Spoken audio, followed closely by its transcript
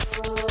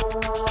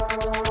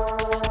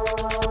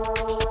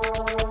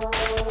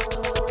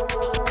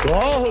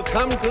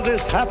come to this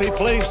happy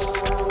place,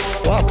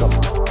 welcome.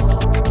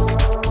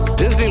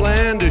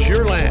 Disneyland is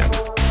your land.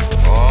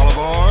 All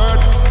aboard.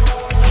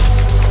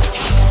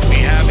 We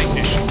have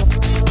ignition.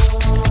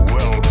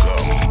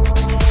 Welcome,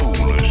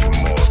 foolish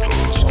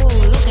mortals. Oh,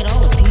 look at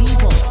all the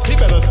people. He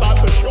better start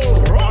the show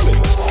rolling.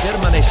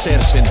 Permanecer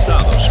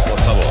sentados, por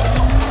favor.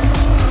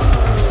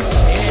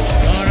 It's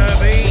gonna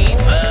be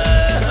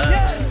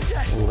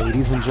fun.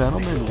 Ladies and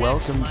gentlemen,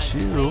 welcome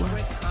to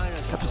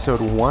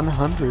episode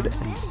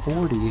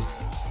 140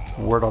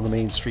 Word on the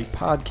Main Street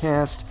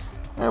podcast.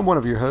 I'm one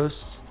of your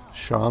hosts,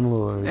 Sean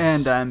Lords.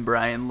 And I'm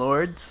Brian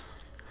Lords.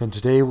 And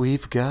today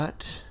we've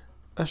got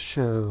a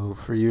show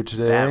for you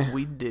today. That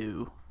we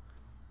do.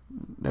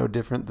 No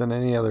different than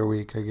any other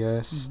week, I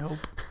guess. Nope.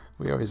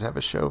 We always have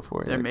a show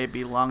for you. There may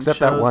be long Except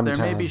shows, that one there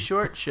time. may be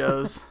short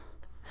shows,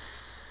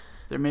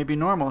 there may be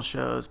normal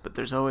shows, but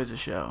there's always a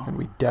show. And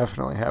we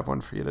definitely have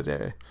one for you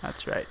today.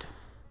 That's right.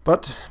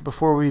 But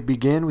before we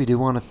begin, we do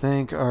want to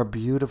thank our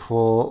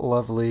beautiful,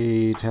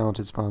 lovely,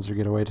 talented sponsor,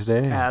 Getaway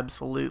Today.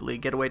 Absolutely.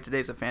 Getaway Today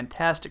is a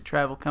fantastic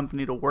travel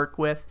company to work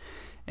with,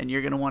 and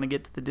you're going to want to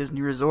get to the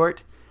Disney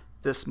Resort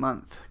this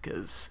month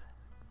because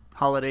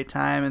holiday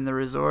time in the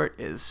resort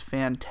is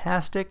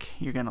fantastic.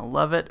 You're going to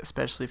love it,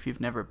 especially if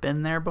you've never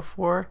been there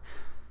before.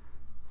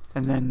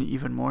 And then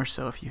even more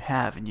so if you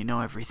have and you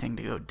know everything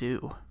to go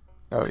do.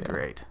 Oh, It's yeah.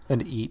 great.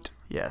 And eat.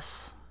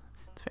 Yes,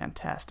 it's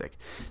fantastic.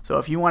 So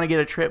if you want to get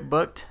a trip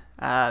booked,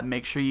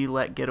 make sure you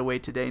let Getaway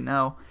Today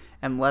know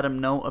and let them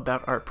know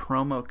about our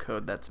promo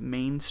code. That's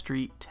Main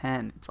Street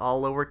 10. It's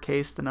all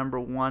lowercase, the number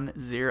 10.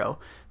 It's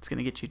going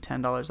to get you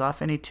 $10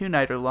 off any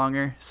 2-night or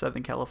longer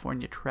Southern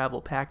California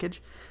travel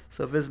package.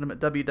 So visit them at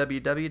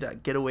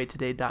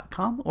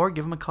www.getawaytoday.com or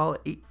give them a call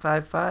at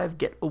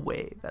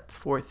 855-GET-AWAY. That's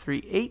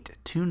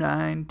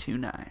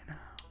 438-2929.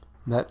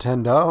 And that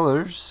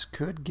 $10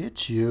 could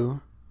get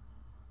you,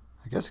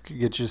 I guess it could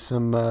get you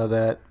some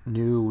that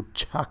new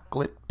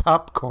chocolate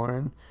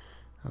popcorn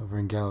over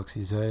in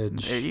Galaxy's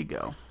Edge. There you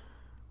go.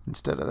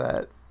 Instead of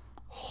that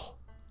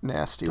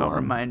nasty Don't one.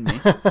 remind me.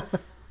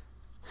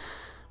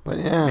 But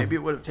yeah, Maybe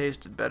it would have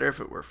tasted better if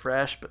it were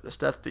fresh, but the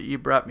stuff that you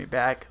brought me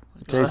back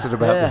it tasted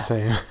about the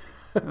same.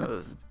 It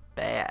was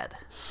bad.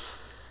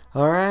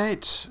 All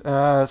right.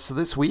 So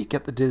this week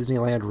at the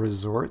Disneyland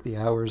Resort, the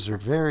hours are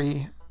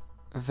very,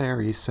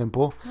 very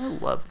simple. I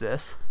love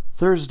this.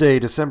 Thursday,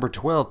 December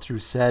 12th through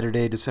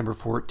Saturday, December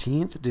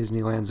 14th,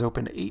 Disneyland's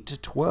open 8 to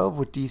 12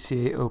 with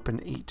DCA open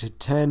 8 to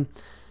 10.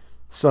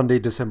 Sunday,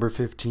 December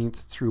 15th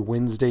through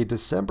Wednesday,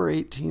 December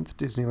 18th,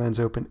 Disneyland's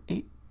open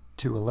 8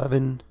 to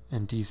 11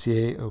 and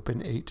DCA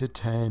open 8 to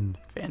 10.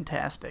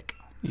 Fantastic.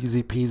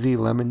 Easy peasy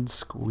lemon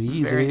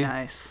squeezy. Very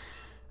nice.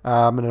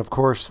 And of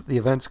course, the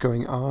events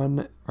going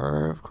on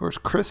are, of course,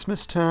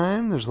 Christmas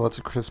time. There's lots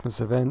of Christmas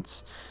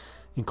events,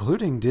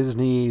 including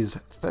Disney's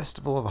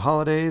Festival of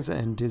Holidays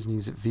and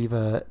Disney's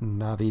Viva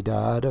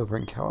Navidad over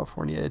in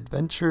California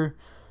Adventure.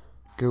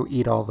 Go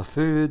eat all the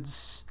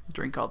foods.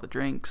 Drink all the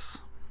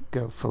drinks.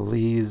 Go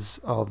Feliz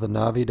all the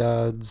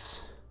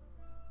Navidads.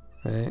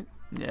 Right?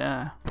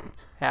 Yeah.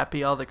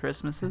 Happy all the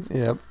Christmases?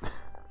 Yep.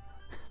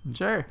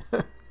 Sure.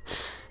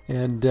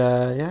 And,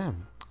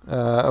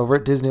 over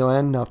at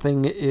Disneyland,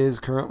 nothing is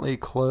currently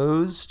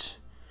closed.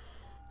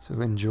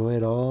 So enjoy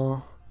it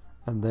all.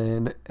 And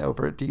then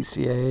over at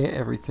DCA,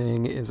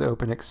 everything is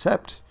open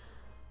except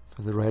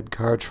for the red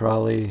car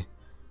trolley,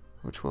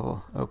 which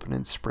will open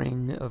in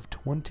spring of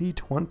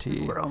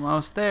 2020. We're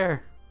almost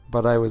there.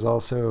 But I was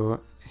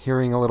also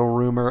hearing a little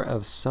rumor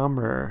of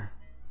summer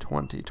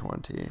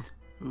 2020.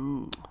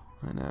 Ooh.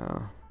 I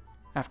know.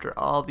 After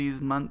all these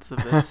months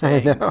of this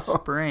saying know.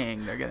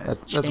 spring, they're going to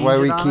That's why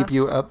we keep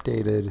you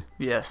updated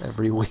Yes.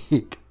 every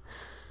week.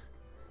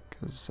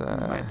 Because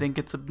I think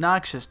it's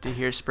obnoxious to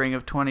hear spring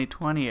of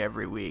 2020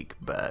 every week,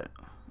 but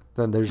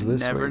then there's you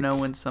this never week. know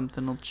when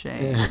something will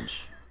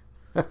change.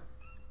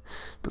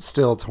 But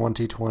still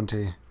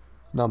 2020,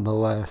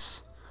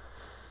 nonetheless.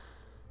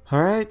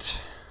 All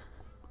right.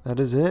 That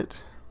is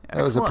it.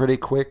 That was a Excellent. pretty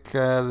quick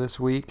this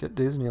week at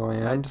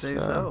Disneyland. I'd say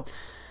so.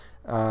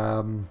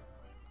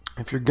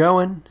 If you're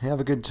going, have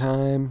a good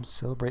time.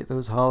 Celebrate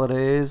those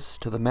holidays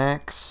to the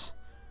max.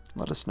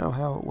 Let us know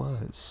how it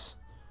was.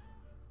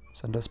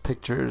 Send us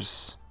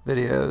pictures,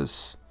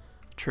 videos,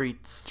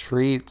 Treats.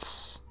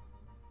 treats.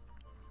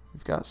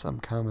 We've got some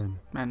coming.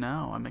 I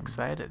know. I'm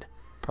excited.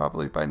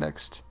 Probably by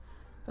next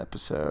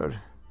episode.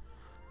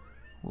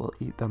 We'll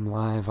eat them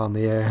live on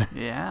the air.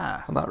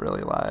 Yeah. Well, not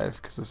really live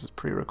because this is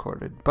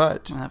pre-recorded,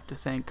 but I'll have to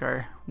thank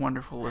our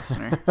wonderful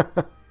listener.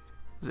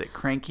 Is it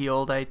Cranky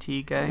Old IT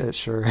Guy? it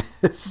sure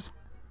is.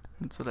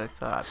 That's what I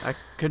thought. I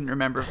couldn't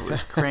remember if it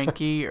was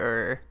Cranky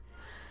or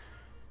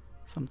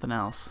something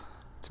else.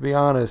 To be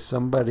honest,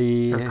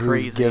 somebody Or who's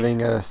crazy.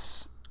 giving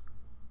us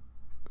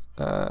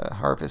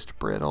Harvest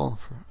Brittle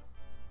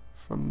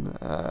from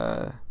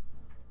as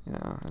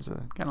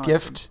a Kinda like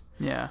gift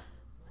Yeah.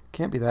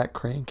 can't be that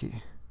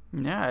cranky.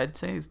 Yeah, I'd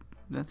say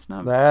that's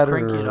not That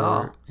cranky or at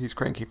all. he's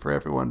cranky for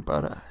everyone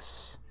but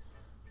us.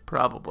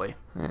 Probably.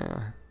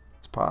 Yeah,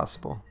 it's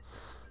possible.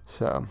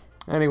 So,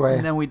 Anyway.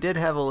 And then we did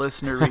have a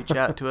listener reach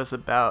out to us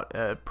about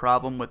a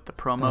problem with the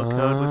promo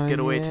code with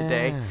Getaway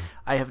Today.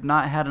 I have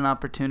not had an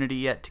opportunity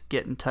yet to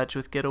get in touch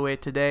with Getaway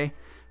Today,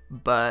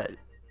 but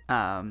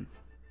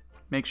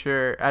make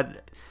sure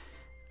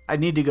I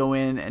need to go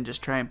in and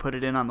just try and put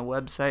it in on the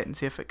website and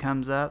see if it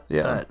comes up.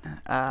 Yeah.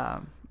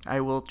 But I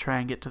will try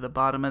and get to the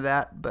bottom of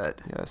that.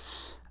 But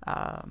Yes.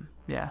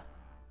 yeah.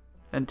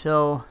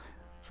 Until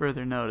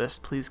further notice,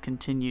 please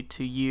continue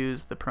to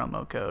use the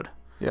promo code.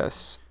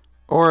 Yes.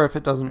 Or if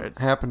it doesn't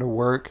happen to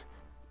work,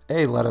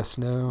 A, let us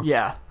know.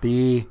 Yeah.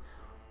 B,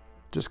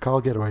 just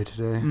call Getaway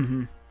Today.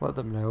 Mm-hmm. Let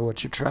them know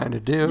what you're trying to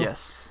do.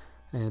 Yes.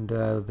 And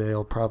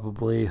they'll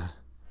probably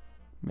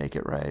make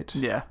it right.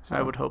 Yeah, so.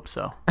 I would hope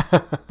so.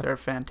 They're a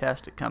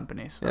fantastic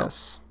company. So.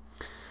 Yes.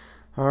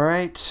 All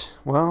right.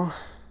 Well,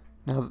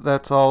 now that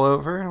that's all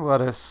over,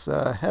 let us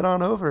head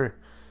on over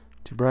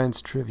to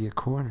Brian's Trivia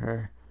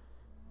Corner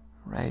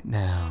right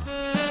now.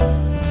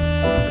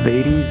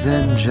 Ladies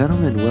and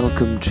gentlemen,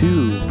 welcome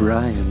to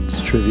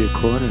Brian's Trivia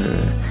Corner.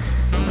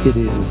 It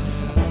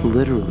is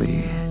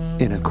literally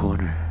in a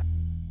corner.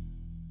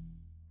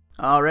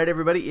 All right,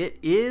 everybody, it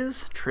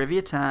is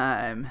trivia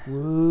time.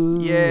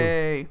 Woo.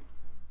 Yay.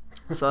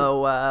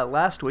 So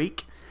last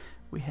week,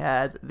 we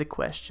had the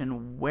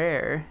question,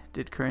 where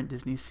did current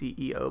Disney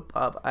CEO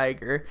Bob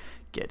Iger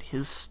get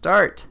his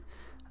start?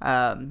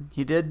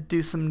 He did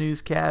do some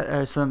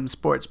some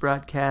sports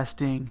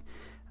broadcasting,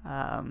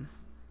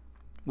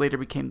 later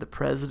became the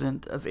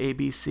president of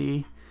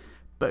ABC,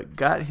 but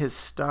got his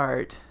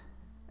start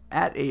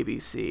at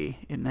ABC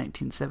in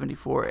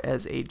 1974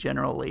 as a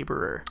general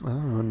laborer.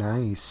 Oh,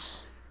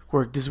 nice.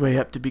 Worked his way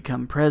up to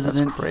become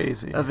president That's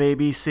crazy. of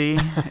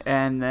ABC,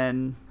 and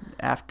then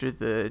after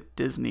the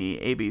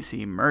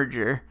Disney-ABC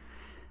merger,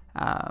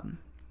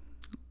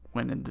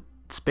 when the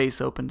space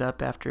opened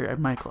up after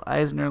Michael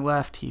Eisner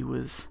left, he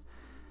was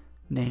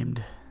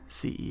named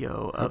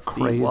CEO of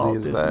the Walt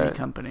Disney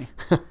Company.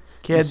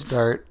 Kids,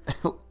 start.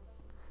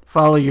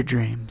 follow your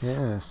dreams.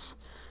 Yes.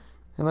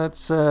 And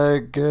that's a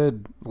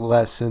good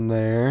lesson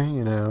there.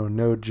 You know,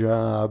 no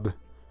job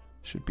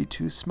should be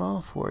too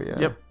small for you.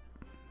 Yep.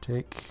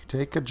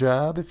 Take a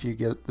job if you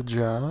get the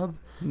job.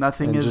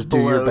 Nothing and is just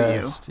below do your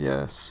best. you.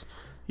 Yes.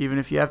 Even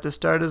if you have to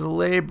start as a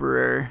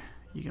laborer,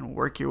 you can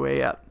work your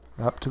way up.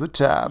 Up to the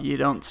top. You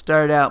don't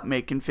start out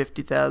making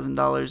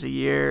 $50,000 a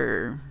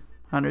year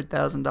or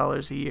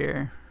 $100,000 a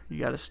year. You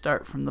got to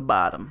start from the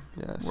bottom.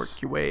 Yes.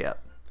 Work your way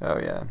up. Oh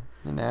yeah.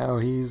 And now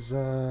he's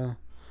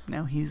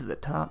Now he's the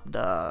top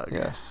dog.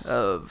 Yes.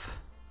 Of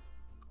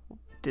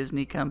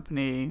Disney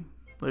Company,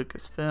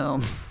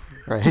 Lucasfilm,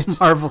 right.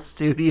 Marvel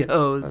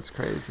Studios. That's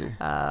crazy.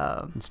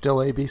 And still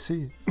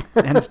ABC.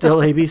 and still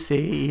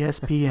ABC,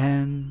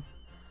 ESPN.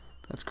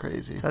 That's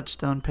crazy.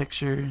 Touchstone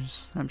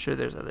Pictures. I'm sure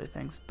there's other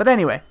things. But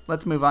anyway,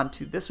 let's move on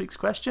to this week's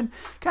question.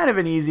 Kind of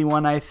an easy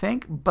one, I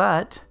think,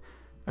 but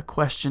a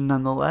question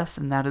nonetheless,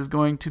 and that is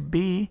going to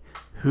be,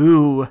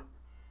 who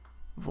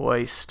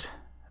voiced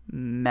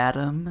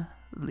Madame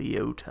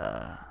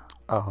Leota?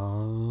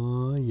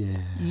 Oh, yeah.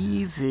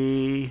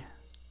 Easy.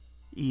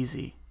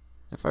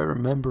 If I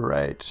remember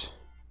right,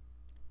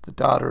 the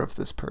daughter of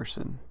this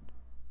person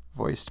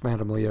voiced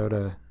Madame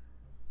Leota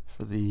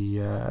for the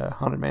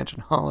Haunted Mansion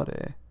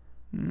Holiday.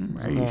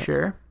 Are you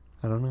sure?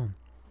 I don't know.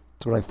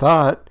 That's what I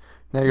thought.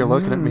 Now you're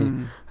looking at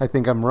me. I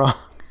think I'm wrong.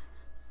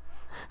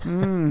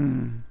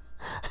 We'll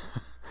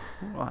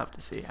have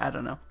to see. I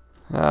don't know.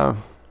 I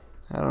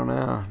don't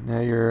know. Now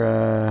you're,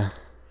 I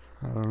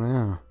don't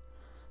know.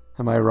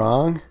 Am I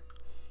wrong?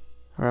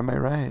 Or am I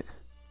right?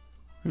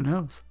 Who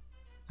knows?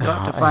 You'll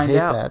have to find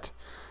out.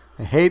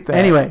 I hate that.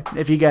 Anyway,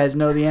 if you guys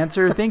know the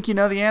answer or think you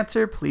know the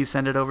answer, please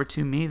send it over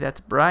to me.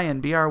 That's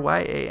Brian,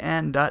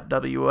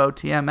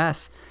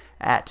 BRYAN.WOTMS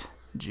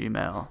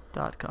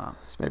 @gmail.com.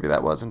 So maybe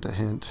that wasn't a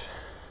hint.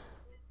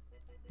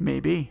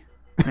 Maybe.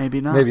 Maybe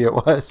not. Maybe it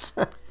was.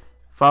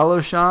 Follow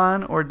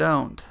Sean or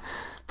don't.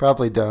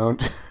 Probably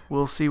don't.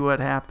 We'll see what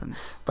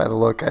happens. By the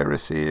look I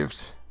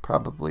received,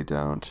 probably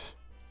don't.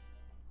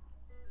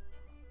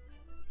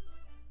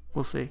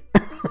 We'll see.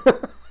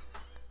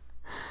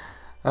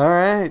 All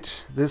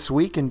right. This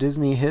week in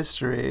Disney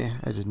history,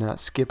 I did not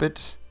skip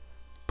it.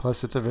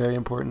 Plus, it's a very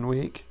important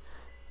week.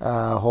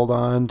 Hold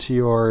on to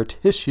your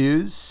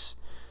tissues.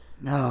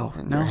 No,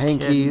 And no your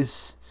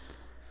hankies.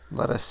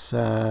 Let us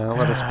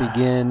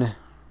begin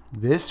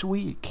this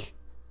week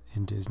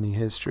in Disney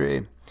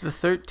history. The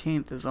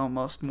 13th is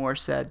almost more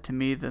sad to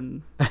me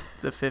than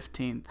the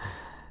 15th.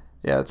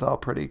 Yeah, it's all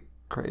pretty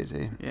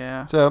crazy.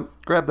 Yeah. So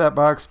grab that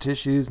box of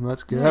tissues and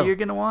let's go. Yeah, you're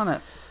going to want it.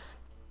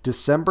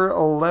 December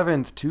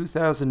 11th,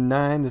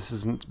 2009. This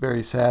isn't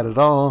very sad at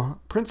all.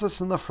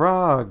 Princess and the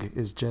Frog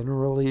is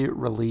generally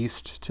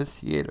released to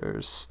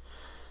theaters.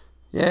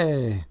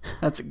 Yay.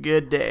 That's a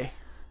good day.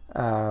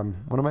 One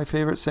of my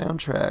favorite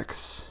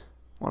soundtracks.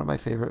 One of my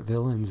favorite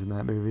villains in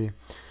that movie.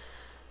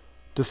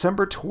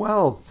 December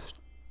 12th,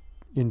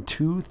 in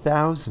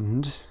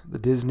 2000, the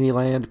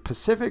Disneyland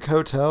Pacific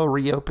Hotel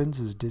reopens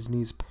as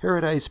Disney's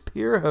Paradise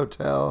Pier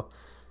Hotel.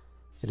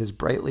 It is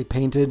brightly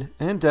painted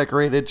and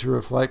decorated to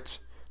reflect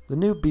the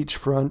new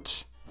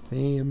beachfront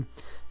theme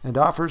and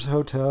offers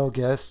hotel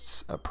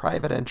guests a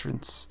private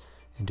entrance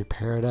into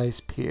Paradise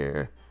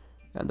Pier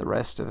and the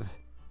rest of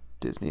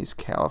Disney's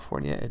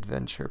California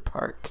Adventure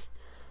Park.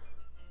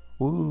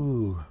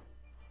 Ooh.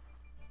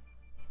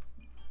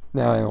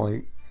 Now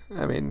I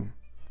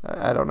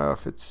don't know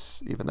if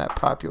it's even that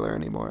popular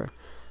anymore.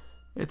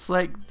 It's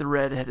like the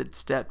redheaded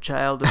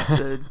stepchild of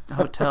the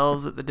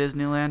hotels at the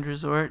Disneyland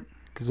Resort.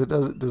 Because it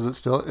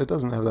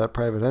doesn't have that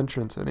private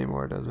entrance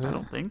anymore, does it? I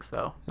don't think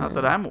so. Not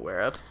that I'm aware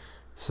of.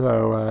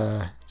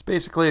 So it's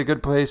basically a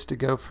good place to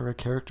go for a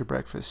character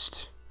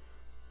breakfast.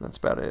 That's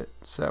about it.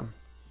 So,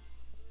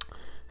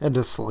 and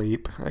to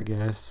sleep, I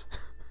guess,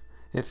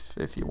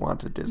 if you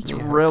want a Disney.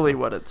 It's really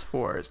what it's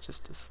for. It's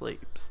just to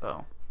sleep.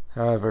 So.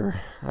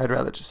 However, I'd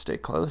rather just stay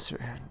closer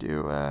and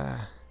do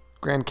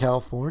Grand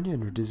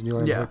Californian or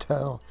Disneyland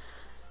Hotel.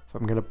 If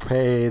I'm gonna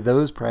pay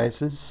those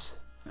prices.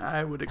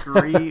 I would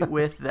agree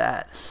with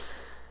that.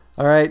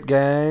 All right,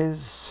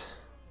 guys.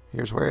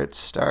 Here's where it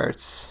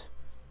starts.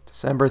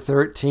 December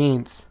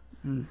 13th,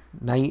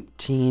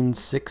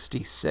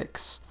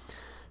 1966.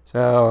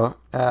 So,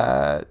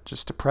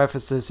 just to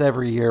preface this,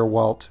 every year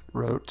Walt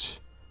wrote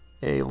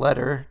a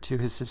letter to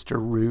his sister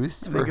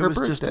Ruth for her birthday. I think it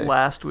was just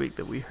last week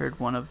that we heard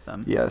one of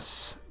them.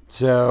 Yes.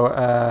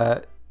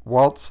 So,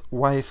 Walt's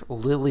wife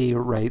Lily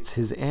writes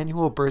his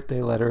annual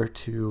birthday letter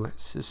to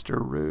Sister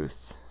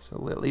Ruth.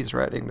 So Lily's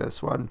writing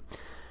this one.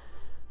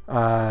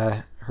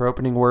 Her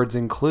opening words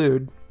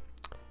include,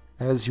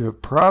 "As you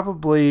have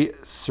probably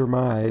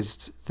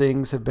surmised,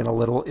 things have been a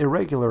little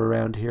irregular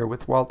around here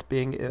with Walt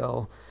being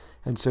ill,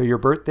 and so your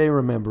birthday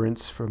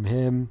remembrance from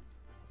him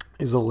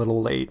is a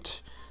little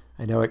late.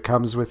 I know it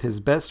comes with his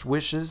best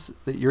wishes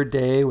that your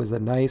day was a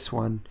nice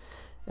one,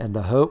 and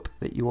the hope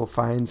that you will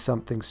find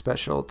something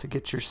special to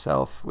get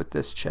yourself with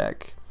this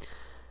check."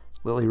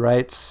 Lily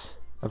writes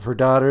of her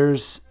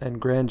daughters and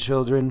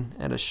grandchildren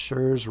and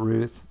assures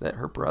Ruth that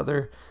her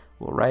brother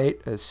will write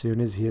as soon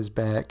as he is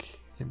back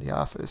in the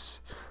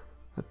office.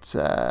 That's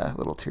a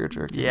little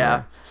tearjerker.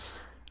 Yeah.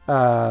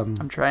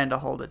 I'm trying to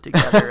hold it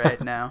together right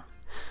now.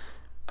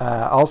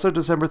 Also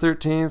December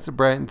 13th, to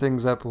brighten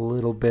things up a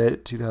little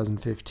bit,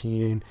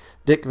 2015,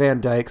 Dick Van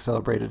Dyke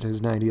celebrated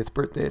his 90th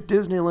birthday at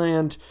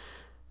Disneyland.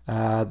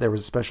 There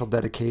was a special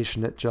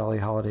dedication at Jolly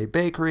Holiday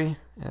Bakery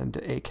and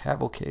a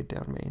cavalcade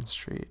down Main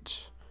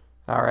Street.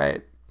 All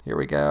right, here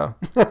we go.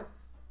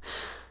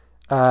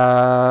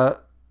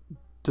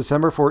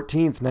 December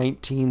 14th,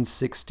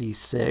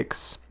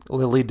 1966,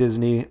 Lily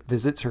Disney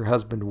visits her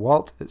husband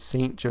Walt at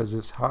St.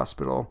 Joseph's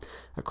Hospital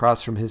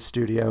across from his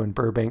studio in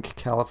Burbank,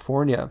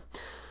 California.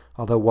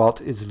 Although Walt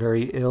is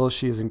very ill,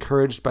 she is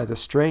encouraged by the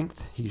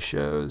strength he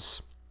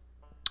shows.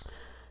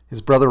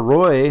 His brother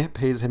Roy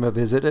pays him a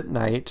visit at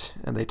night,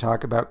 and they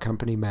talk about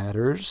company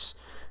matters,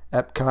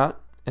 Epcot,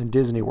 and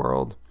Disney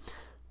World.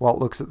 Walt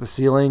looks at the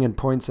ceiling and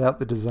points out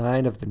the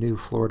design of the new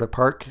Florida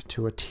park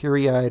to a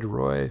teary-eyed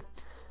Roy.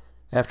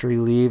 After he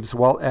leaves,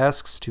 Walt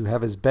asks to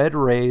have his bed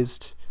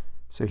raised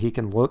so he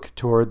can look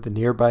toward the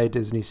nearby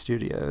Disney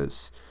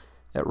studios.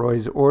 At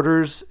Roy's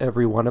orders,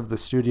 every one of the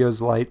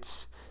studio's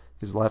lights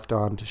is left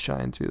on to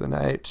shine through the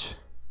night.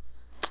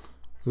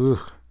 Ooh.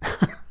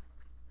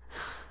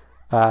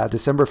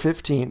 December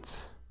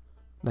 15th,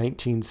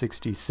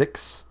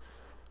 1966.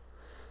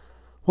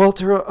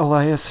 Walter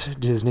Elias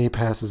Disney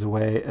passes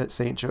away at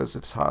St.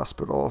 Joseph's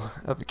Hospital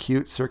of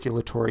acute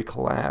circulatory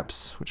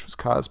collapse, which was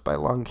caused by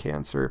lung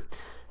cancer,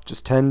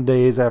 just 10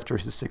 days after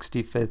his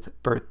 65th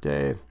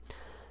birthday.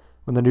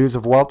 When the news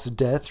of Walt's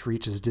death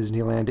reaches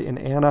Disneyland in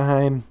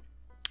Anaheim,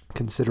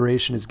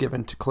 consideration is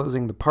given to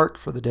closing the park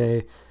for the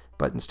day,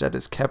 but instead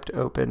is kept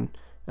open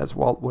as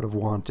Walt would have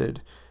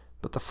wanted.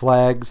 But the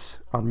flags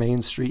on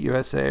Main Street,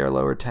 USA are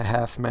lowered to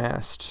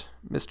half-mast.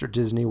 Mr.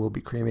 Disney will be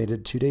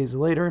cremated 2 days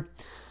later.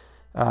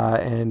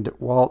 And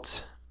Roy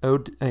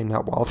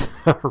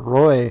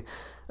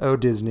O.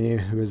 Disney,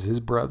 who is his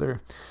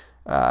brother,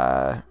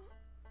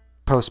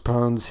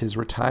 postpones his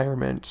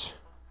retirement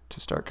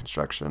to start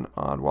construction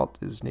on Walt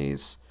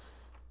Disney's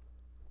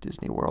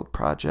Disney World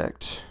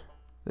project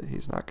that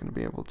he's not going to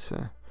be able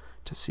to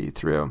see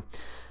through.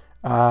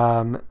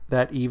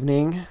 That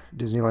evening,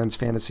 Disneyland's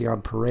Fantasy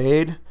on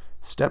Parade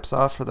steps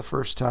off for the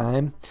first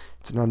time.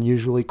 It's an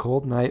unusually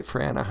cold night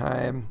for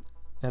Anaheim,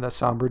 and a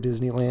somber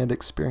Disneyland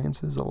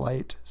experiences a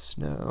light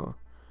snow.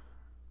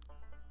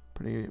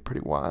 Pretty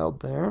wild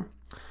there.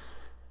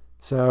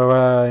 So,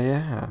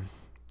 yeah.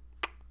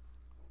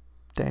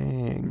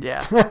 Dang.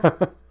 Yeah.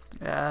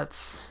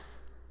 That's...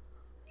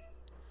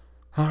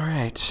 All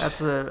right. That's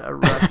a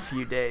rough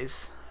few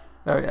days.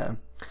 Oh, yeah.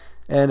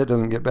 And it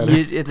doesn't get better.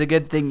 It's a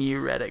good thing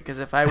you read it, because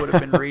if I would have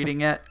been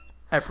reading it,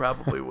 I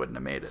probably wouldn't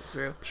have made it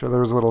through. I'm sure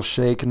there was a little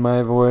shake in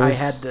my voice.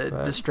 I had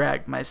to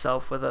distract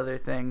myself with other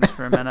things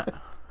for a minute.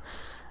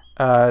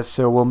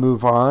 So we'll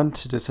move on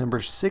to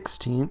December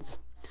 16th,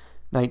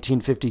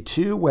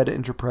 1952. Weta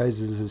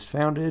Enterprises is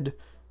founded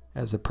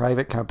as a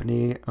private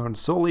company owned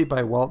solely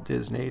by Walt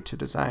Disney to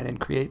design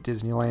and create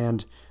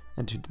Disneyland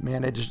and to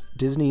manage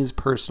Disney's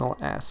personal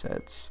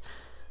assets.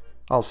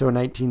 Also,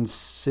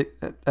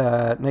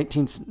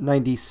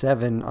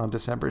 1997 on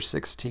December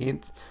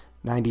 16th,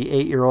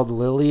 98-year-old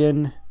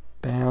Lillian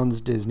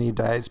Bounds Disney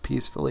dies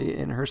peacefully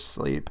in her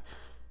sleep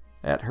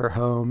at her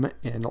home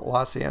in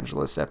Los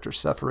Angeles after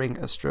suffering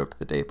a stroke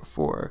the day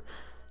before.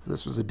 So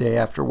this was the day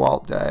after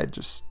Walt died,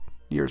 just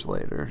years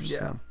later.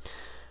 Yeah.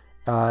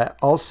 So.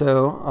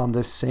 Also, on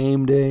the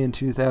same day in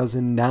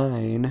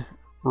 2009,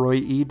 Roy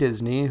E.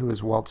 Disney, who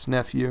is Walt's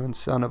nephew and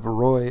son of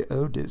Roy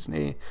O.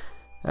 Disney,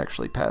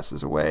 actually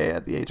passes away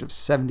at the age of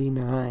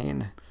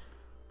 79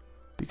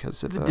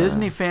 because of The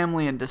Disney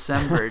family in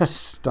December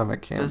just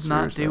stomach cancer. does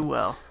not do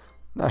well.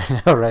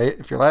 I know, right?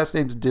 If your last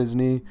name's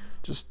Disney,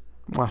 just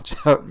watch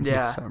out in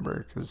Yeah.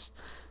 December, because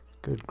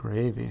good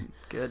gravy.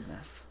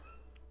 Goodness.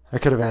 I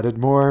could have added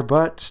more,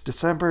 but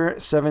December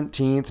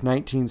 17th,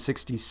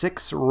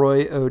 1966,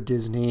 Roy O.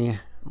 Disney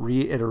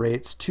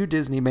reiterates to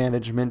Disney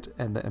management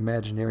and the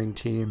Imagineering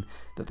team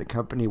that the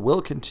company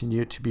will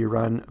continue to be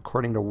run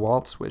according to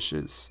Walt's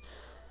wishes.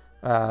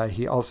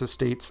 He also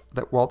states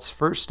that Walt's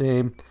first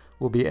name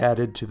will be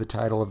added to the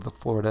title of the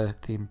Florida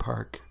theme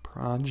park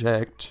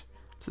project.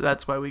 So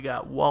that's why we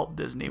got Walt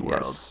Disney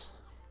World. Yes,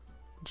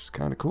 which is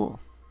kind of cool.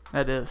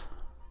 That is.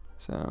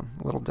 So a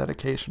little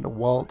dedication to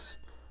Walt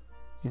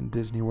in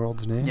Disney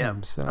World's name. Yeah,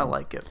 So. I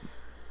like it.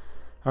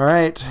 All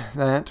right,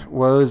 that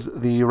was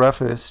the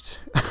roughest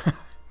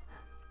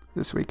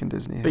this week in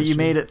Disney But you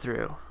history. made it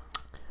through.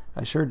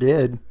 I sure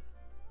did.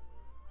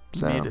 You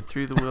So made it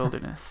through the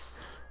wilderness.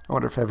 I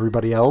wonder if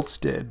everybody else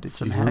did. Did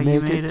Somehow you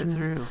make made it it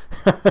through?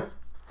 through.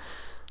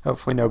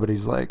 Hopefully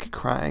nobody's like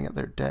crying at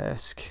their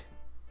desk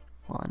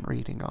while I'm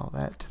reading all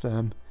that to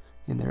them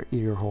in their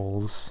ear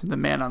holes. The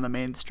man on the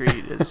main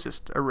street is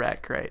just a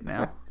wreck right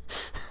now.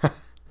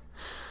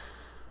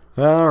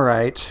 All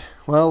right.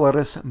 Well, let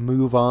us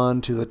move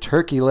on to the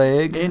turkey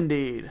leg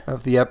Indeed.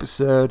 of the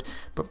episode.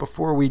 But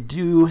before we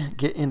do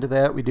get into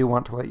that, we do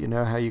want to let you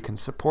know how you can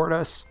support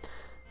us.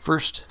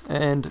 First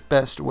and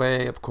best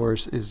way, of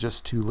course, is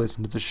just to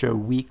listen to the show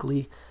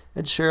weekly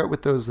and share it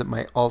with those that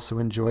might also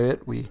enjoy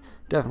it. We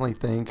definitely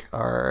thank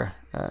our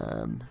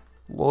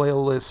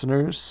loyal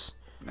listeners,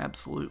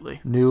 Absolutely.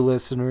 new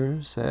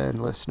listeners, and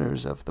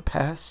listeners of the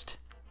past.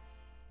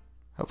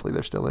 Hopefully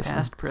they're still listening.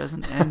 Past,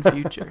 present, and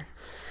future.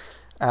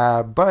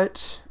 Yeah,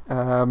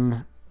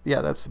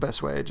 that's the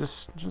best way.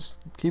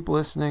 Just keep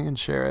listening and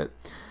share it.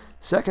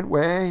 Second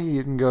way,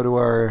 you can go to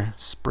our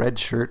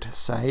Spreadshirt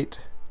site.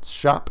 It's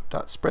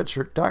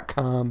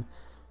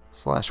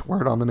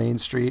shop.spreadshirt.com/word on the main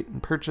street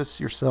and purchase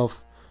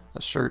yourself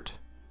a shirt,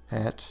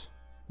 hat,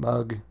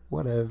 mug,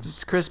 whatevs.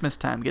 It's Christmas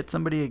time. Get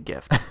somebody a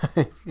gift.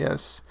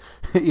 Yes,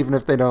 even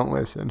if they don't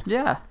listen.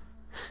 Yeah.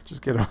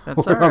 Just get a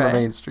That's Word all on the right.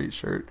 Main Street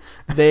shirt.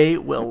 They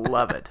will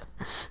love it.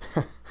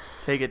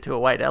 Take it to a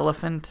white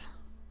elephant.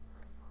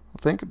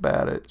 Think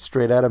about it.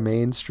 Straight out of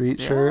Main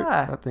Street shirt.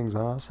 Yeah. That thing's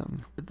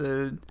awesome.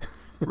 The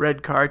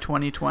Red Car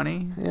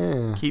 2020.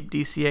 Yeah. Keep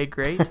DCA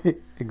great.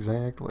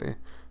 Exactly.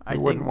 I You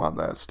wouldn't think- want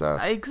that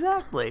stuff.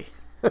 Exactly.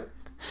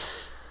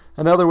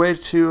 Another way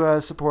to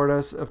support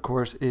us, of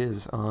course,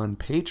 is on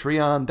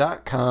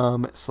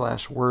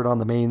patreon.com/word on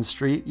the main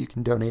street. You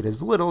can donate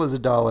as little as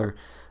 $1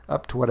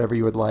 up to whatever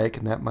you would like,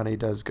 and that money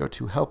does go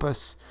to help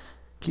us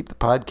keep the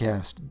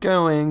podcast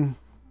going,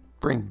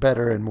 bring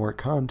better and more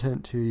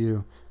content to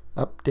you,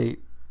 update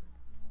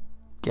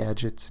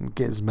gadgets and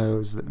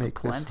gizmos that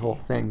make this Aplenty. whole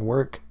thing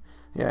work.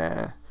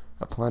 Yeah,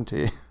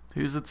 aplenty.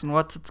 Who's it's and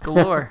what's it's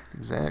galore.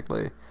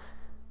 Exactly.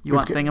 You We've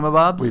want got-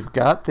 thingamabobs? We've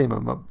got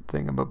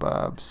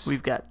thingamabobs.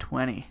 We've got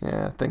 20.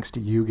 Yeah, thanks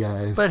to you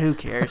guys. But who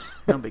cares?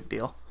 No big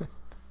deal.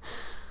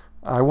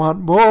 I want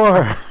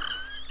more.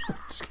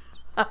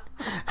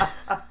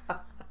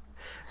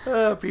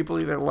 People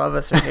either love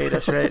us or hate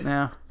us right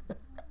now.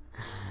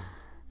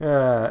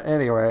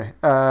 Anyway,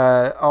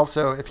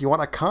 also, if you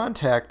want to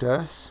contact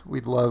us,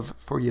 we'd love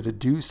for you to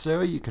do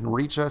so. You can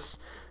reach us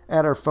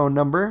at our phone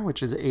number,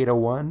 which is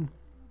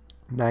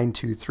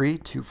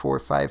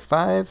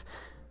 801-923-2455,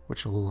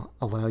 which will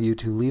allow you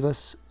to leave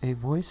us a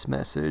voice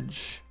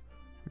message,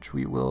 which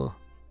we will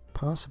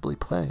possibly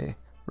play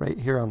right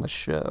here on the We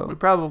show.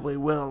 probably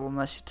will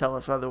unless you tell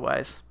us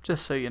otherwise,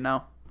 just so you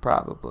know.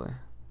 Probably.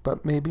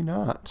 But maybe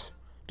not.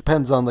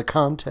 Depends on the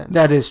content.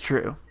 That is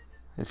true.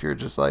 If you're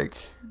just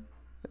like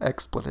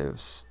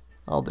expletives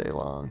all day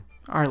long.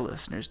 Our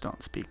listeners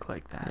don't speak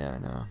like that. Yeah, I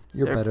know.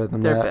 You're They're- better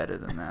than they're that. better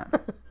than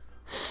that.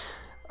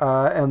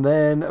 And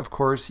then, of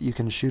course, you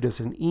can shoot us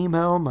an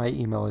email. My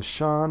email is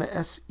Sean,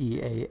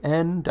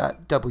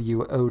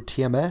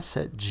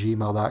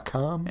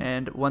 sean.wotms@gmail.com.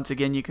 And once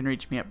again, you can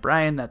reach me at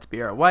Brian, that's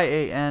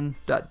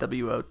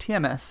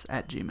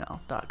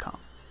bryan.wotms@gmail.com.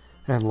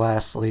 And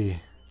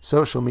lastly,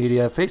 social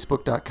media,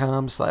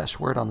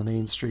 facebook.com/word on the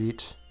main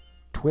street,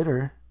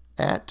 Twitter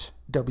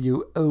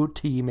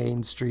 @WOT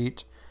Main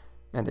Street,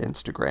 and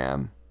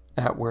Instagram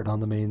 @word on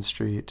the main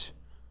street.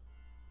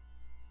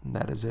 And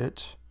that is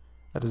it.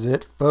 That is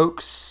it,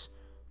 folks,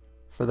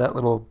 for that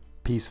little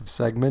piece of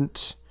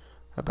segment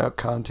about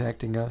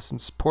contacting us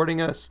and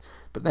supporting us.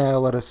 But now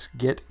let us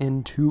get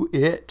into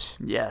it.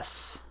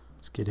 Yes.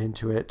 Let's get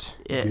into it.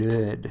 It.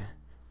 Good.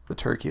 the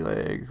turkey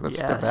leg. Let's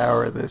Yes.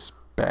 devour this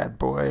bad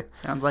boy.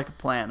 Sounds like a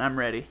plan. I'm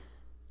ready.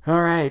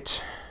 All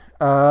right.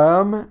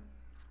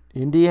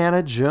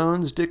 Indiana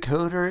Jones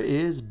Decoder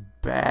is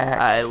back.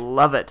 I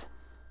love it.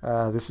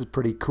 This is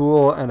pretty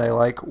cool, and I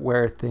like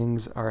where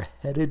things are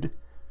headed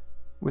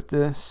with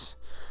this.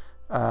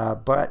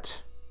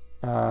 But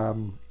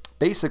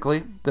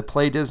basically, the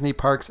Play Disney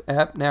Parks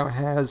app now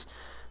has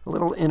a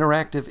little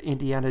interactive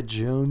Indiana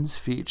Jones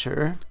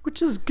feature.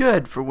 Which is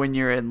good for when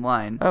you're in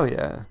line. Oh,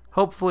 yeah.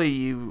 Hopefully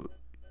you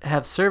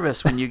have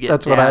service when you get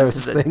That's down what I to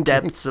was the thinking.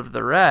 depths of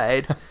the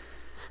ride.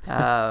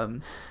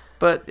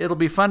 But it'll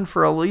be fun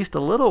for at least a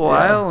little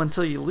while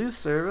until you lose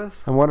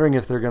service. I'm wondering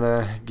if they're going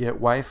to get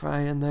Wi-Fi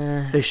in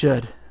there. They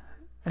should.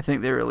 I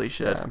think they really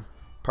should. Yeah.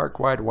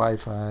 Park-wide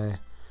Wi-Fi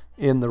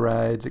in the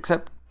rides,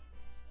 except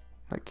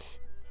like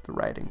the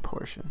riding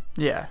portion.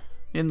 Yeah,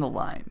 in the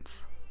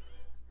lines.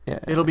 Yeah.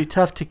 It'll be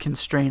tough to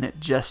constrain it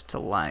just to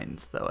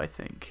lines, though, I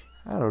think.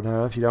 I don't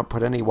know if you don't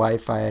put any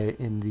Wi-Fi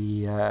in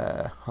the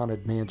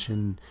Haunted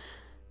Mansion.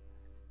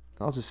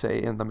 I'll just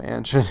say in the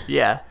mansion.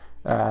 Yeah.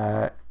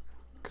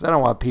 Because I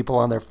don't want people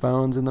on their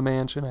phones in the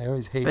mansion. I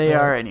always hate They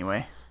that. are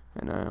anyway.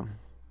 I know.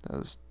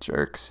 Those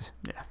jerks.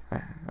 Yeah.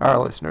 Our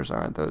listeners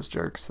aren't those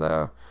jerks,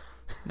 though.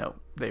 No,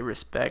 they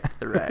respect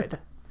the ride.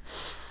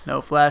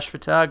 No flash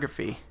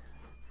photography.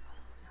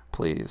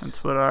 Please.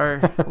 That's what our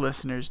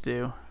listeners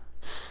do.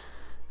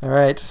 All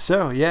right.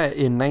 So, yeah,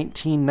 in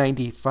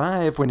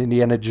 1995, when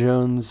Indiana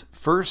Jones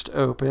first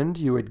opened,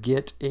 you would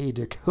get a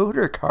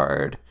decoder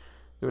card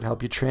that would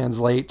help you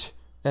translate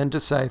and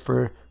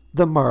decipher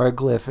the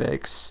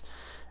Maraglyphics,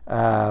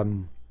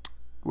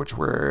 which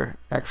were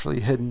actually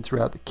hidden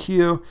throughout the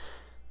queue.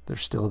 They're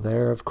still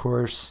there, of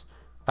course.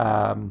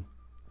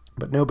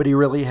 But nobody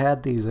really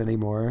had these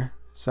anymore.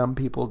 Some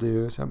people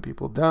do, some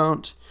people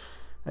don't.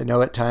 I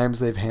know at times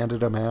they've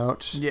handed them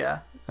out. Yeah.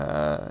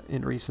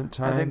 In recent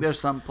times. I think there's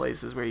some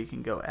places where you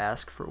can go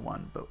ask for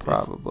one, but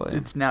Probably.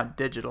 it's now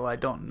digital. I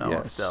don't know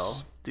Yes. if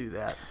they'll do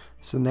that.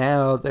 So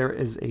now there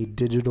is a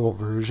digital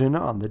version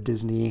on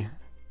the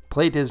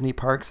Play Disney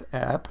Parks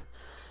app.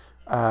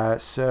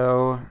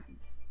 So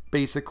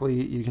basically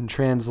you can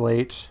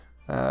translate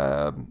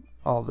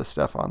all the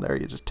stuff on there.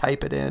 You just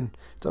type it in.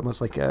 It's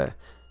almost like a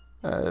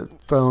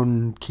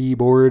phone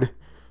keyboard.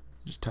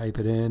 Just type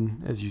it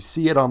in. As you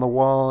see it on the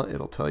wall,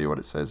 it'll tell you what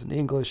it says in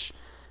English.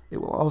 It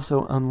will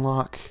also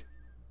unlock,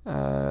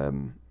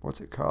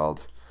 what's it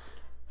called?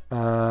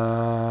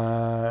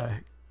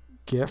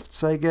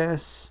 Gifts, I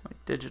guess.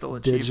 Like digital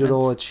achievements.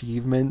 Digital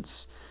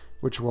achievements,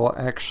 which will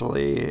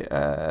actually,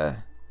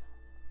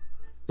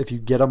 if you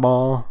get them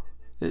all,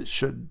 it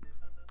should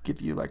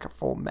give you like a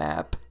full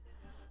map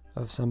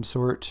of some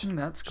sort.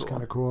 That's cool. It's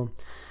kind of cool.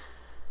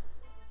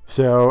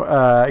 So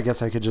I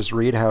guess I could just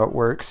read how it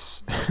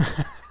works.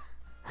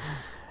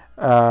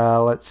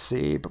 Let's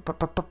see.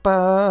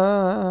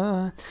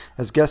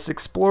 As guests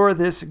explore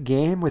this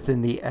game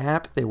within the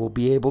app, they will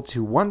be able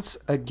to once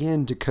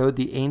again decode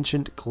the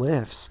ancient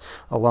glyphs,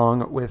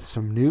 along with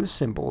some new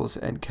symbols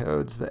and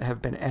codes that have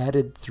been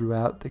added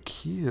throughout the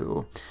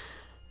queue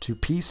to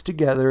piece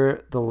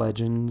together the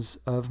legends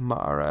of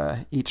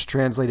Mara. Each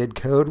translated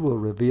code will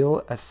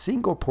reveal a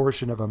single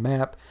portion of a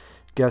map.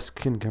 Guests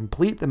can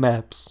complete the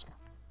maps,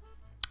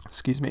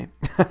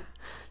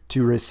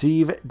 to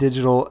receive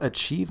digital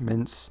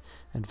achievements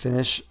and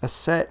finish a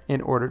set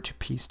in order to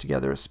piece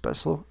together a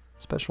special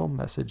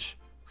message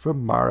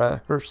from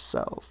Mara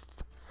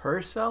herself.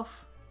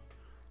 Herself?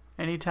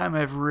 Anytime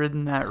I've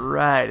ridden that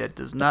ride, it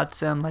does not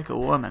sound like a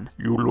woman.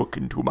 You look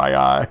into my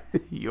eye.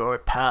 Your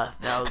path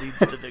now leads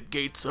to the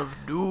gates of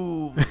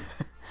doom.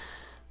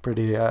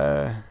 Pretty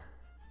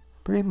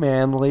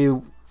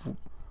manly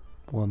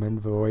woman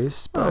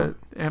voice, but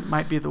It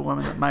might be the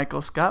woman that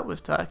Michael Scott was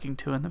talking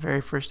to in the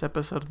very first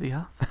episode of The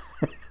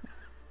Office.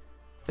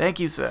 Thank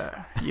you,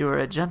 sir. You are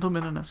a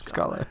gentleman and a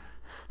scholar.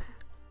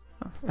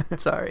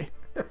 Sorry.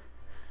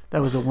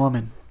 That was a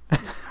woman.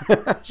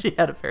 She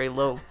had a very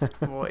low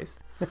voice.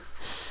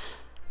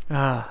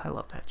 I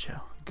love that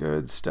show.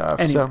 Good stuff.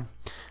 Anyway. So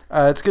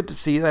it's good to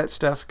see that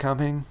stuff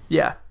coming.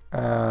 Yeah.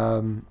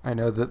 I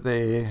know that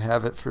they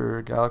have it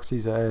for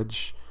Galaxy's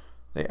Edge.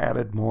 They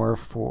added more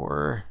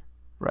for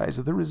Rise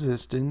of the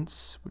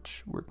Resistance,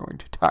 which we're going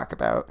to talk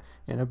about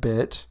in a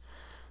bit.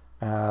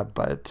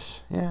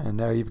 But yeah,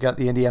 now you've got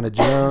the Indiana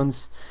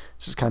Jones.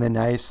 It's just kind of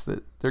nice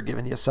that they're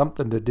giving you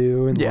something to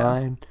do in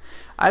line.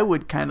 I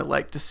would kind of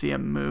like to see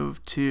them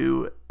move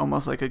to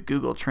almost like a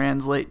Google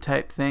Translate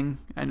type thing.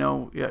 I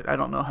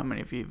don't know how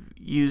many of you have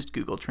used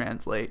Google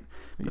Translate,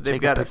 but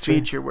they've got a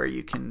feature where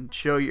you can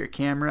show your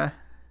camera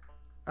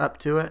up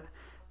to it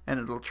and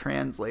it'll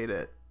translate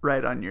it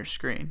right on your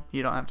screen.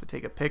 You don't have to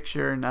take a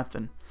picture,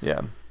 nothing.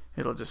 Yeah.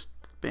 It'll just,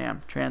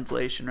 bam,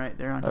 translation right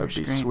there on your would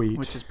screen, be sweet.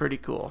 which is pretty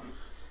cool.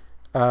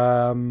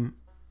 I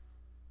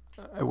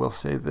will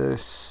say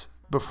this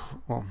before.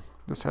 Well,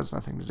 this has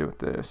nothing to do with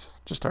this.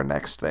 Just our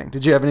next thing.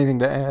 Did you have anything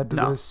to add to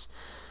this?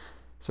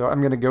 So I'm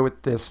going to go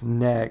with this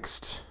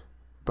next.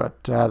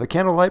 But the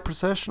Candlelight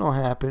Processional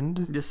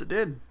happened Yes, it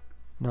did.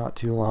 not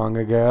too long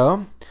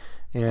ago.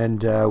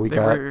 And we They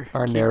got were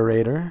our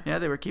narrator. Yeah,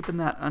 they were keeping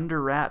that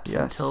under wraps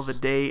Yes. until the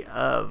day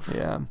of.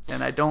 Yeah.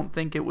 And I don't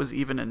think it was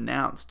even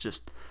announced.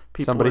 Just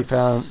people Somebody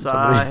saw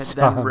saw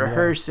them him, yeah.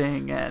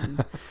 rehearsing,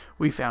 and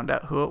we found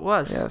out who it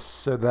was. Yes,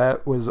 so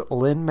that was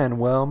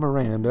Lin-Manuel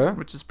Miranda.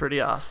 Which is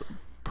pretty awesome.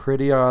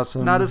 Pretty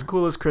awesome. Not as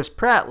cool as Chris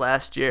Pratt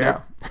last year,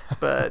 No.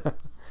 but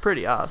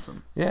pretty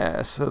awesome.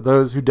 Yeah, so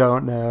those who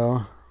don't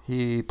know,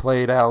 he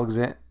played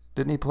Alexander.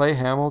 Didn't he play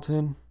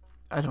Hamilton?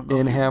 I don't know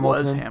In if he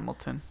Hamilton? was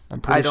Hamilton.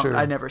 I'm pretty sure.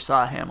 I never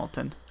saw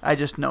Hamilton. I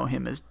just know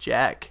him as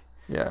Jack.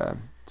 Yeah,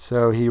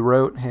 so he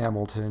wrote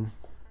Hamilton.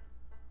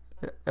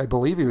 I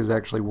believe he was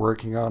actually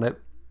working on it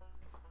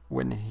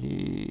when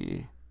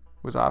he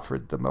was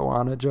offered the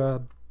Moana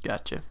job.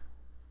 Gotcha.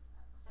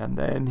 And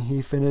then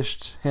he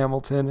finished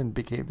Hamilton and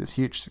became this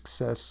huge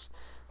success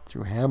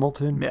through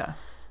Hamilton. Yeah.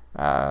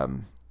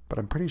 But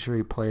I'm pretty sure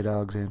he played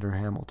Alexander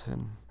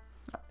Hamilton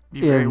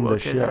You very in well the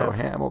could show have.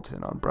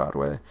 Hamilton on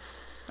Broadway.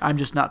 I'm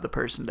just not the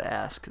person to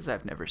ask because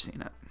I've never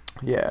seen it.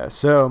 Yeah,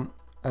 so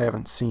I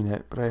haven't seen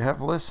it, but I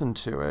have listened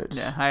to it.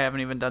 Yeah, I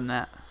haven't even done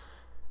that.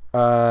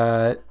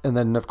 And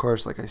then, of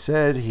course, like I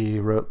said, he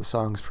wrote the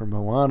songs for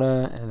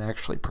Moana and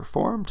actually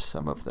performed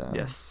some of them.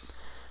 Yes.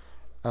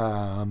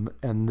 And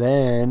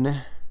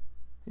then,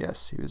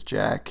 yes, he was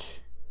Jack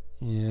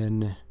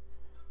in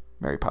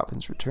Mary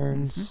Poppins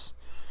Returns.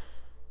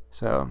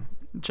 So,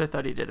 Which I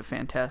thought he did a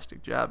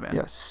fantastic job in.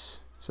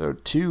 yes. So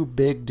 2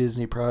 big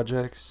Disney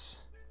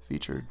projects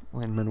featured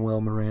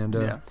Lin-Manuel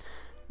Miranda.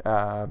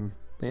 Yeah.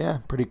 But yeah,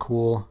 pretty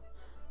cool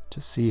to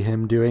see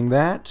him doing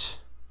that.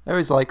 I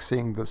always like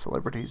seeing the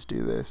celebrities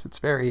do this. It's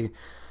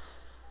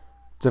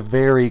a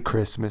very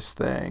Christmas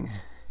thing.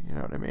 You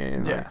know what I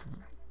mean? Yeah. Like,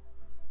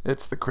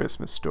 it's the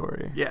Christmas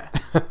story. Yeah.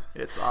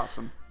 It's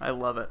awesome. I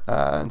love it.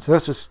 And so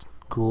it's just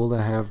cool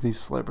to have these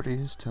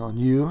celebrities telling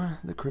you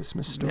the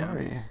Christmas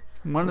story.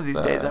 One of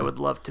these days I would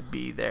love to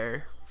be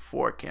there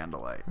for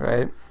Candlelight.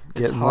 Right?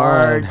 It's in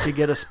hard line. to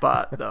get a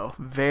spot, though.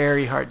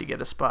 Very hard to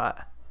get a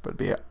spot. But it'd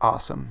be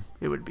awesome.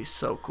 It would be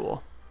so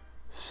cool.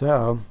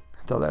 So,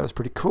 I thought that was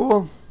pretty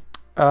cool.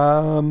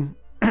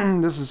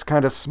 This is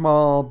kind of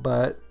small,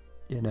 but,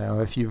 you know,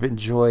 if you've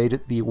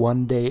enjoyed the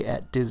One Day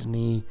at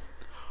Disney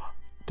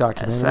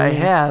documentary. Yes, I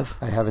have.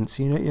 I haven't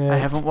seen it yet. I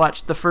haven't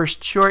watched the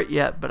first short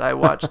yet, but I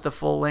watched the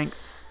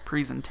full-length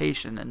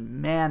presentation,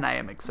 and man, I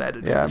am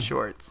excited for Yeah. the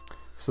shorts.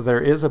 So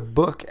there is a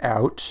book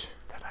out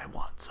That I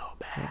want so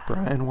bad. that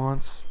Brian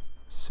wants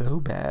so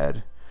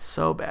bad.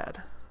 So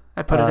bad.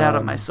 I put it out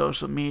on my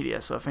social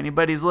media, so if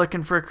anybody's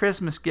looking for a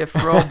Christmas gift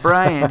for old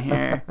Brian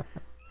here,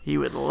 he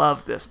would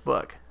love this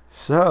book.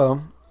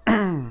 So,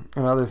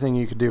 another thing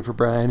you could do for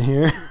Brian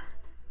here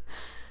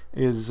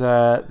is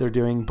they're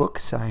doing book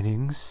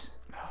signings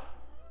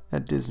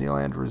at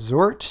Disneyland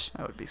Resort.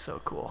 That would be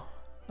so cool.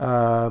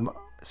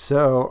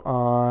 So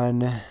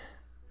on...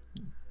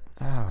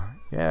 Oh,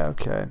 yeah,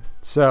 okay.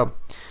 So,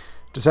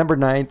 December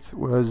 9th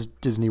was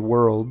Disney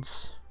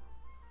World's.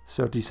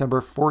 So,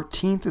 December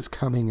 14th is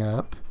coming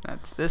up.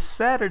 That's this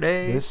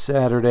Saturday. This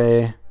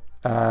Saturday.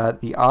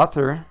 The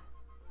author,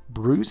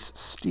 Bruce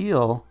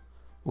Steele,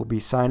 will be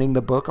signing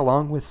the book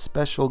along with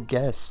special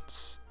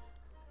guests.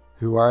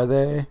 Who are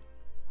they?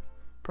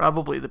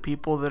 Probably the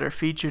people that are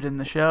featured in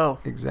the show.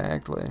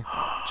 Exactly.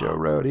 Joe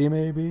Rohde,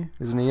 maybe?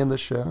 Isn't he in the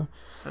show?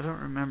 I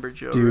don't remember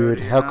Joe. Dude,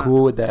 Rohde or how not.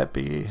 cool would that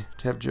be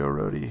to have Joe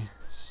Rohde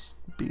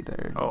be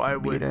there? Oh, I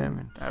meet would.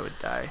 him. I would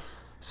die.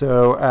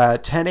 So,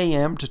 10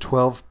 a.m. to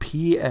 12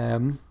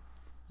 p.m.,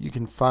 you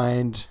can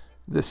find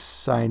this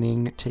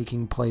signing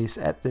taking place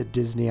at the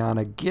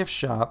Disneyana gift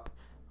shop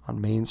on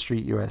Main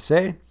Street,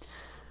 USA,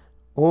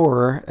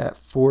 or at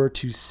 4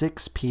 to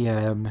 6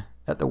 p.m.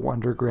 at the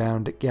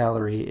Wonderground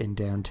Gallery in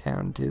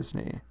downtown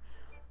Disney.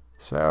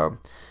 So,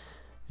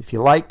 if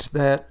you liked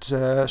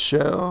that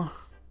show,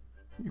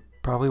 you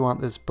probably want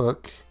this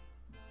book.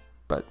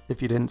 But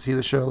if you didn't see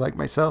the show like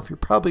myself, you're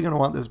probably going to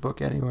want this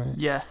book anyway.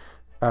 Yeah.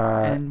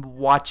 And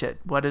watch it.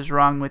 What is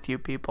wrong with you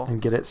people?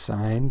 And get it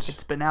signed.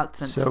 It's been out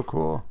since So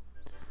cool.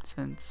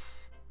 since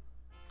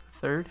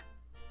the 3rd,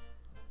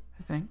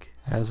 I think.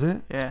 Has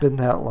it? Yeah. It's been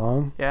that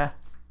long. Yeah,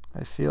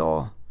 I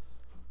feel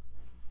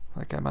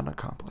like I'm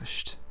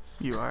unaccomplished.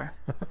 you are.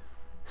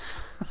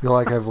 I feel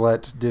like I've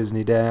let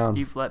Disney down.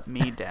 You've let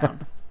me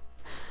down.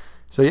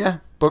 So yeah,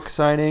 book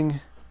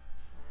signing,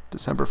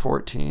 December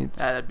 14th.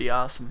 That'd be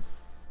awesome.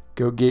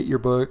 Go get your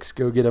books.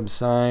 Go get them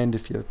signed.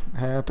 If you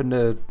happen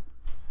to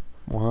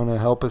want to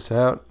help us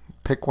out,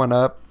 pick one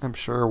up. I'm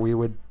sure we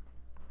would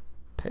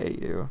pay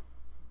you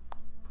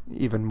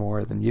even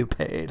more than you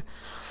paid.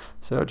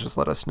 So just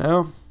let us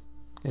know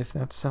if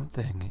that's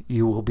something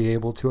you will be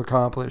able to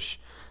accomplish.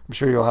 I'm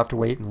sure you'll have to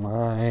wait in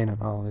line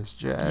and all this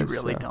jazz. You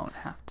really so- don't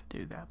have to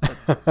do that,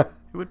 but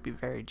it would be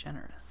very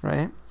generous.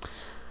 Right?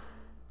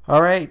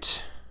 All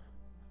right.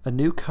 A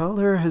new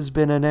color has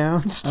been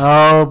announced.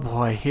 Oh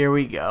boy, here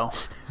we go.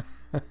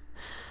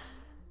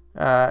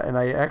 And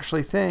I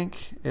actually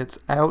think it's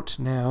out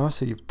now,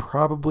 so you've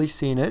probably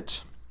seen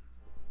it.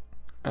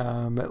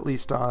 At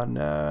least on,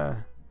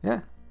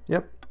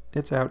 yep,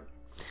 it's out.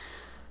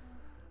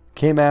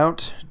 Came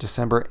out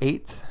December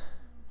 8th,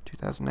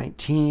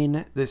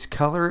 2019. This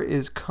color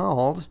is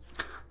called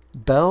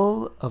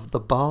Belle of the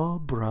Ball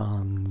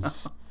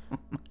Bronze.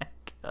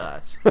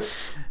 Gosh.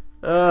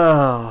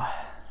 Oh.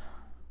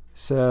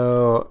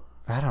 So,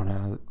 I don't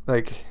know.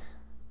 Like,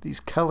 these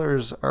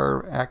colors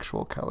are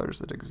actual colors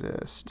that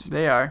exist.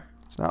 They are.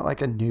 It's not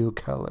like a new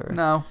color.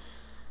 No.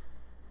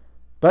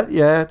 But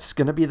yeah, it's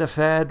going to be the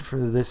fad for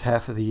this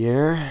half of the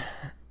year.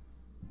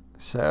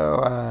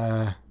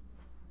 So,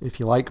 if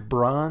you like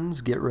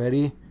bronze, get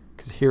ready,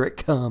 because here it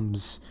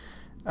comes.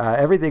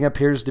 Everything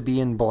appears to be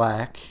in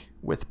black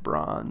with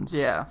bronze.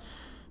 Yeah.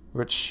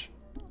 Which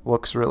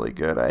looks really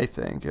good, I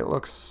think.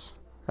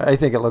 I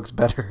think it looks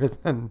better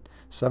than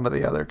some of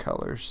the other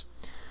colors.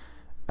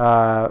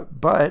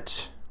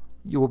 But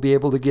you will be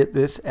able to get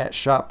this at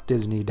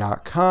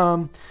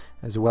shopdisney.com,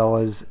 as well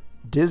as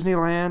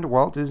Disneyland,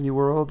 Walt Disney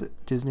World,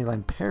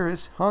 Disneyland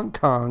Paris, Hong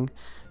Kong,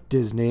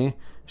 Disney,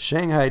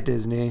 Shanghai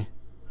Disney,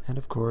 and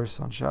of course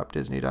on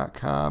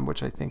shopdisney.com,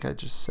 which I think I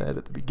just said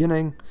at the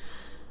beginning.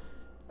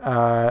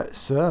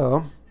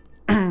 So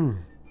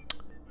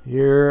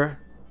here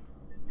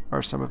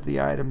are some of the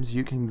items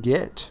you can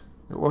get.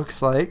 It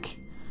looks like,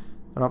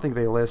 I don't think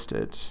they list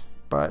it,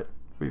 but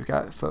we've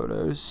got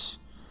photos,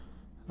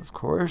 of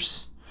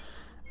course.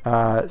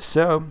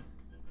 So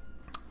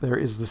there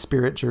is the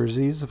Spirit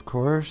jerseys, of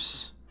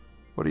course.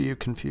 What are you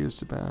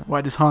confused about?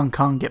 Why does Hong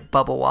Kong get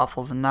bubble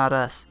waffles and not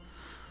us?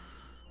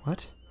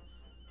 What?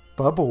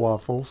 Bubble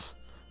waffles?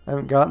 I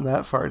haven't gotten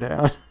that far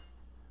down.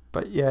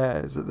 But yeah,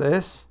 is it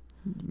this?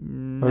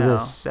 No,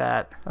 this?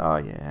 that. Oh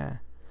yeah.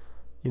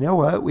 You know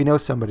what? We know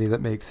somebody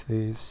that makes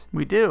these.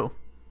 We do.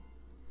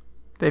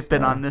 They've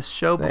been on this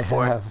show They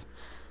before. have.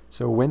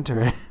 So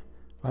Winter,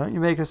 why don't you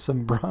make us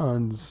some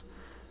bronze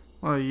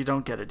Well, you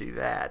don't get to do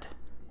that.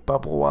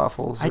 bubble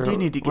waffles? I do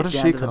need to what get does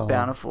down she to the call them?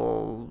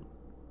 Bountiful.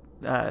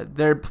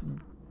 Their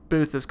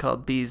booth is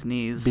called Bee's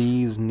Knees.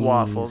 Bee's Knees.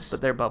 Waffles,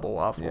 but they're bubble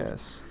waffles.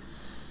 Yes.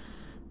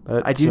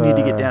 But, I do need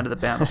to get down to the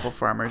Bountiful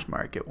Farmers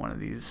Market one of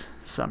these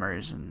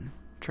summers and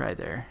try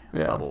their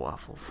bubble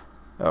waffles.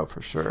 Oh,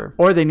 for sure.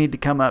 Or they need to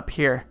come up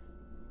here.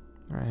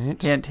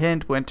 Right. Hint,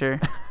 hint,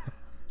 Winter.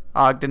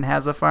 Ogden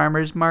has a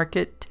farmer's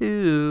market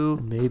too.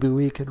 And maybe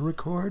we could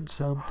record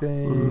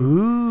something.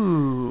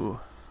 Ooh.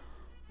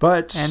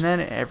 But And then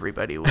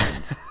everybody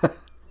wins.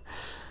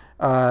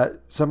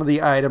 some of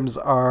the items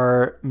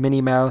are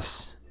Minnie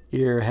Mouse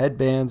ear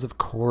headbands. Of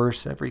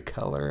course, every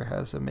color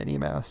has a Minnie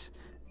Mouse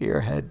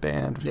ear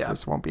headband. Yeah.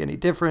 This won't be any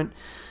different.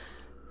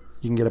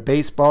 You can get a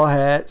baseball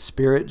hat,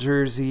 Spirit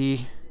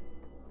jersey.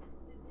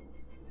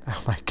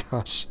 Oh my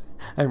gosh.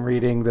 I'm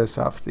reading this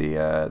off the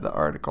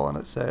article, and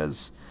it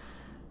says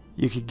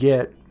you could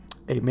get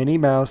a Minnie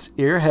Mouse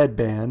ear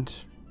headband,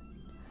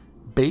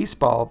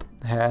 baseball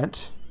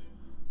hat,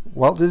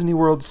 Walt Disney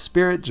World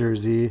Spirit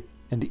jersey,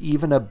 and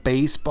even a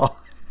baseball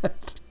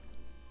hat.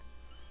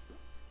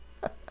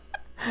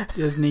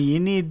 Disney, you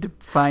need to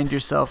find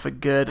yourself a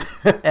good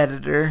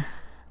editor.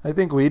 I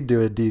think we'd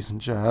do a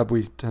decent job.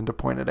 We tend to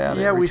point it out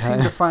Yeah, every we time.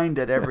 seem to find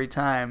it every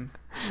time.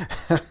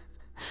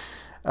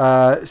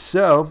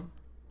 So,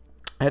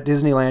 at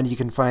Disneyland, you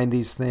can find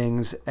these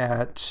things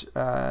at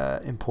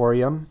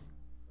Emporium,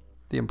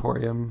 the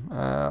Emporium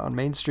on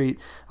Main Street,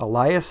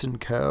 Elias &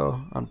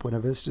 Co. on Buena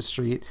Vista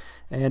Street,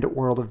 and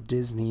World of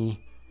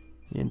Disney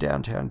in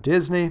downtown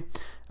Disney.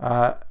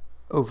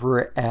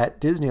 Over at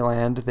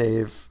Disneyland,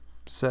 they've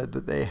said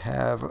that they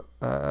have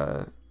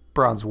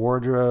bronze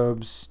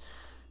wardrobes,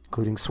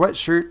 including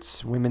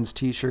sweatshirts, women's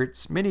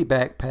t-shirts, mini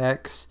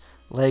backpacks,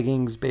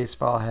 leggings,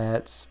 baseball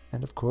hats,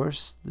 and of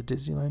course, the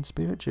Disneyland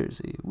Spirit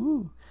jersey.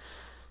 Woo!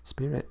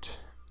 Spirit.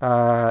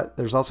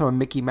 There's also a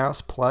Mickey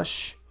Mouse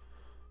plush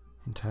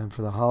in time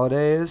for the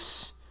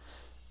holidays.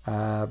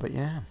 But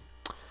yeah.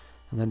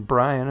 And then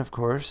Brian, of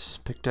course,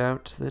 picked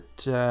out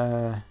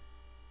that,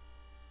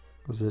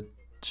 was it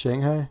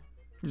Shanghai?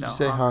 Did No, you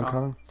say Hong Hong Kong.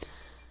 Kong?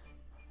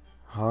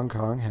 Hong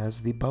Kong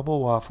has the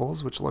bubble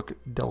waffles, which look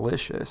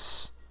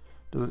delicious.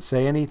 Does it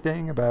say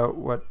anything about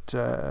what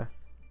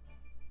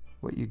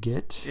you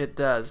get? It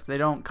does. They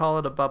don't call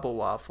it a bubble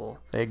waffle.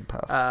 Egg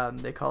puff.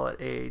 They call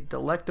it a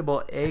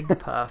delectable egg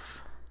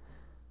puff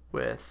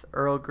with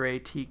Earl Grey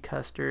tea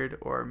custard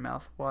or a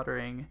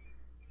mouth-watering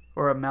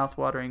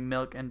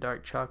milk and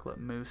dark chocolate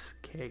mousse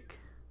cake.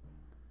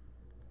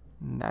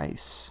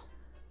 Nice.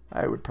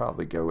 I would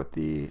probably go with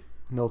the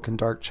milk and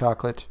dark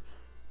chocolate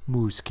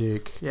mousse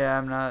cake. Yeah,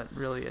 I'm not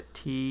really a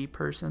tea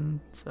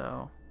person,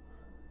 so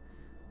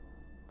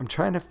I'm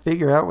trying to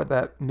figure out what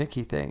that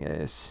Mickey thing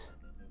is.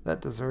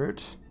 That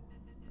dessert?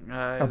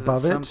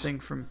 Above is it? something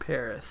from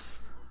Paris.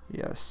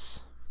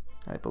 Yes,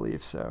 I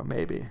believe so.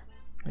 Maybe.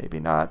 Maybe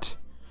not.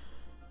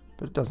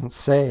 But it doesn't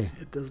say.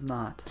 It does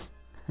not.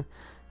 It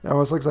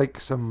almost looks like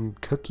some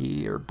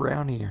cookie or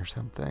brownie or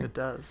something. It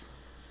does.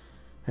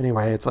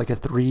 Anyway, it's like a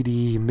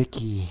 3D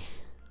Mickey.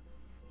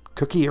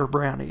 Cookie or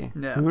brownie.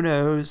 Yeah. Who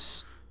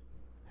knows?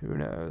 Who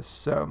knows?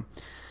 So,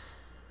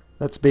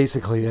 that's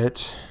basically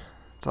it.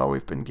 That's all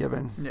we've been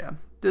given. Yeah.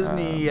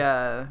 Disney,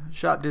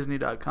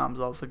 shopdisney.com is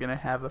also going to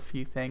have a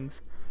few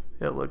things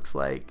It looks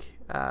like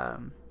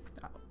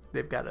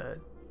they've got a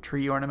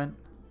tree ornament.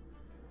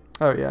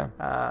 Oh, yeah.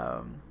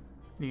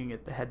 You can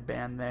get the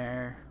headband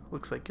there.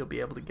 Looks like you'll be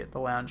able to get the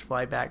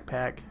Loungefly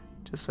backpack.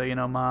 Just so you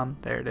know, Mom,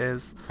 there it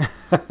is.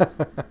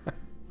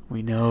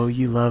 We know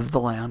you love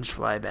the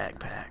Loungefly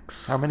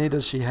backpacks. How many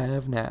does she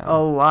have now? A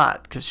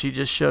lot, because she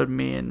just showed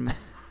me and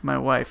my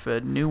wife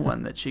a new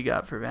one that she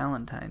got for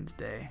Valentine's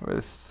Day.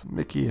 With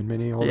Mickey and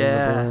Minnie holding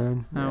the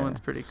balloon. That one's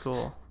pretty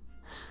cool.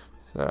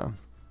 So,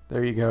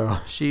 there you go.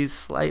 She's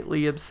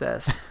slightly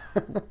obsessed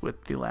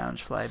with the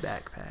Loungefly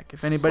backpack.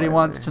 If anybody Slightly,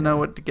 wants to know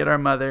what to get our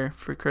mother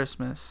for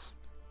Christmas,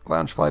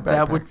 Loungefly backpack.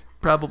 that would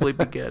probably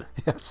be good.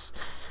 Yes.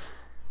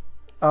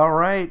 All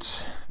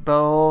right.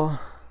 Belle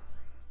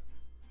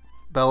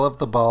of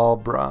the Ball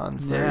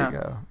bronze. There Yeah. you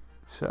go.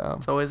 So,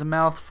 It's always a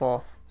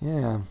mouthful.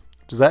 yeah.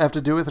 Does that have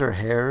to do with her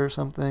hair or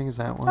something? Is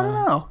that why? I don't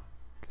know.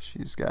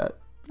 She's That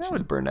a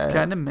would brunette.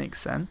 kind of make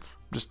sense.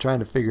 Just trying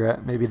to figure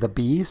out maybe the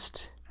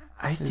Beast.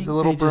 I think a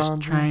little they just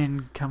bronzy. try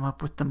and come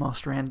up with the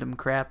most random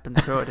crap and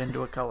throw it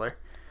into a color.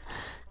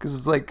 Because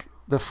it's like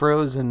the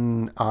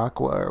Frozen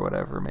Aqua or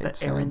whatever made The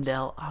sense.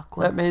 Arendelle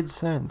Aqua. That made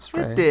sense,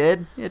 right?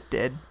 It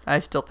did. I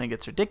still think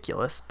it's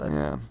ridiculous, but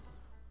Yeah.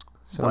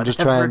 So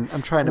whatever,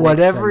 I'm trying to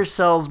whatever make sense.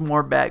 sells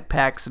more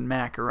backpacks and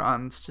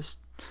macarons. Just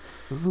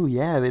Ooh,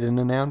 yeah, they didn't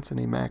announce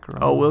any macarons.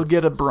 oh, we'll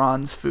get a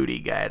bronze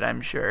foodie guide,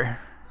 I'm sure.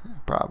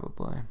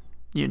 Probably.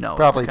 You know,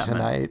 Probably it's coming.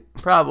 tonight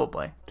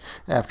Probably.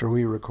 after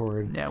we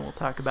record. Yeah, we'll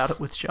talk about it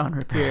with Sean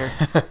Rapier.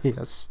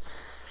 Yes.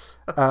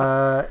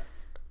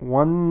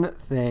 One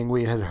thing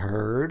we had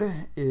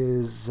heard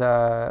is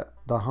the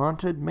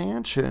Haunted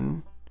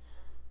Mansion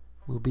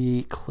will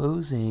be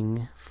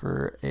closing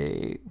for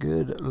a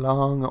good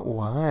long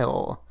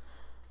while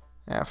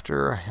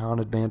after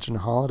Haunted Mansion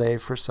Holiday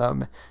for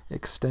some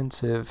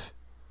extensive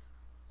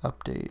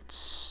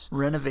updates.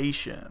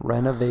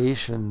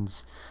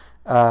 Renovations.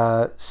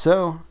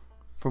 So,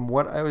 from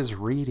what I was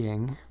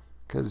reading,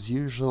 because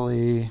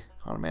usually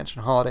Haunted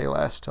Mansion Holiday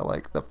lasts till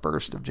like the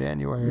 1st of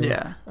January.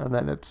 Yeah. And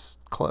then it's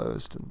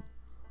closed and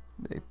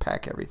they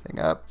pack everything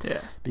up.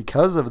 Yeah.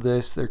 Because of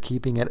this, they're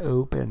keeping it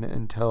open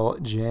until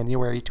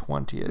January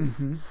 20th.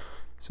 Mm-hmm.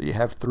 So you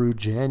have through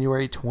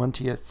January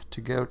 20th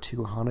to go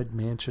to Haunted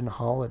Mansion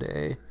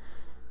Holiday,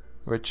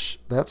 which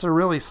that's a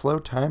really slow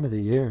time of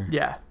the year.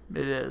 Yeah,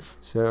 it is.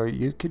 So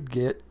you could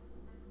get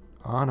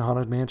on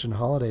Haunted Mansion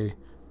Holiday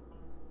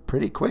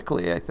pretty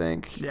quickly, I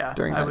think, Yeah,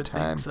 during I that would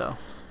time. think so.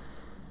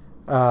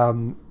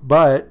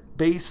 But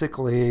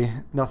basically,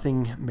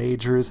 nothing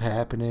major is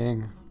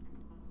happening.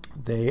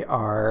 They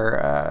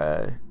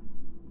are,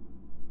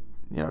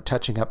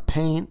 touching up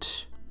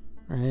paint,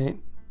 right?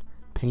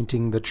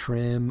 Painting the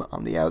trim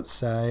on the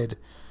outside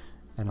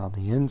and on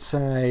the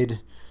inside.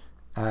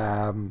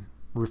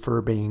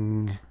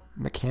 Refurbing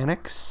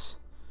mechanics.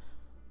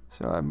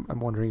 So I'm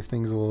wondering if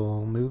things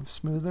will move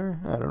smoother.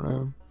 I don't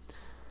know.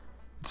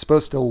 It's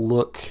supposed to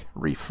look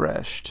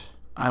refreshed.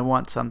 I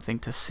want something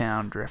to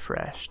sound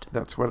refreshed.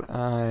 That's what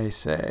I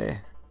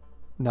say.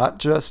 Not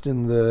just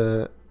in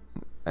the...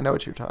 I know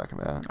what you're talking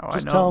about. Oh,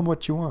 just I know. tell them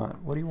what you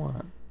want. What do you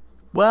want?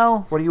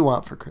 Well, What do you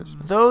want for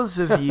Christmas? those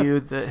of you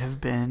that have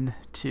been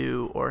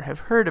to or have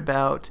heard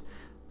about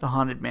the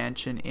Haunted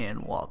Mansion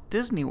in Walt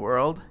Disney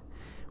World,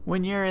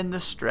 when you're in the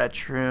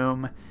stretch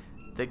room,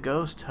 the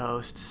ghost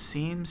host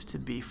seems to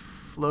be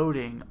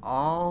floating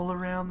all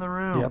around the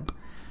room. Yep.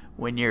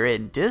 When you're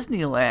in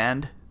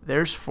Disneyland,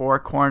 there's 4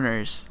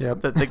 corners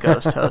Yep. that the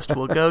ghost host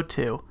will go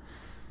to.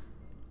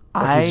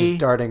 It's like he's just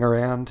darting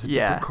around to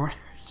Yeah. different corners.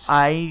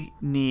 I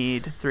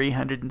need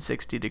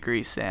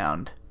 360-degree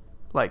sound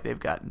like they've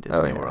got in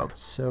Disney World.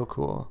 So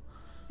cool.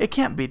 It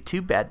can't be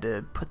too bad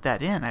to put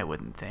that in, I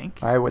wouldn't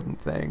think. I wouldn't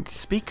think.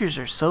 Speakers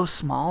are so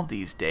small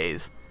these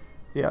days,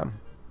 Yeah.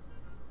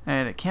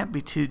 and it can't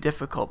be too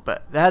difficult,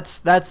 but that's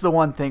the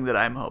one thing that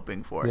I'm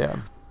hoping for. Yeah.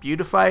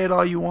 Beautify it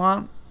all you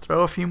want.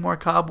 Throw a few more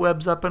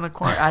cobwebs up in a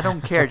corner. I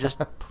don't care.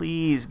 Just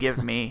please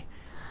give me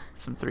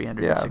some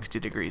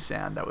 360-degree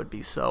sound. That would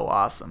be so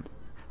awesome.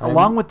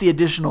 Along with the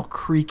additional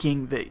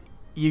creaking that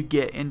you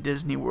get in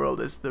Disney World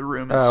as the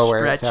room is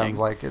Where it stretching. sounds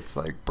like it's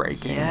like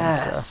breaking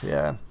Yes. and stuff.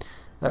 Yeah.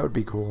 That would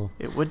be cool.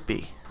 It would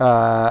be.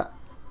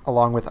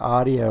 Along with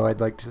audio, I'd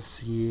like to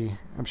see...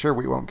 I'm sure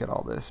we won't get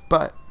all this,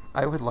 but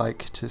I would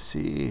like to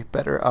see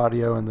better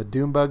audio in the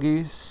Doom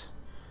Buggies.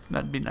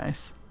 That'd be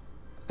nice.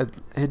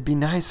 It'd be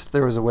nice if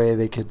there was a way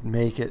they could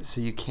make it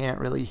so you can't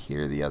really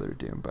hear the other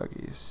Doom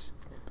Buggies.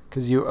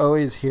 Because you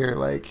always hear,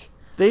 like...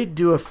 They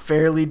do a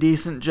fairly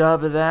decent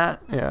job of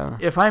that. Yeah.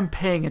 If I'm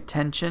paying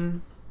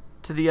attention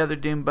to the other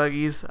Doom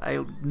Buggies,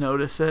 I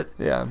notice it.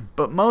 Yeah.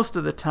 But most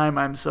of the time,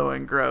 I'm so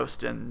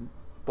engrossed in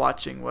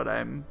watching what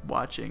I'm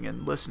watching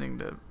and listening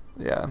to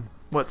Yeah.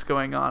 what's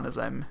going on as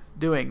I'm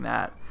doing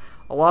that.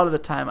 A lot of the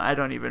time, I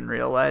don't even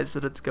realize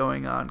that it's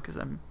going on because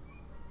I'm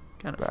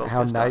kind of But focused how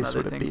on nice other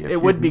would it things. be if It you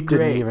would be didn't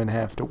great. even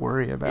have to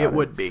worry about it? It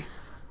would be.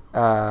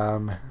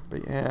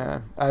 But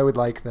yeah, I would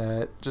like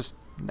that. Just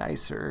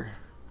nicer,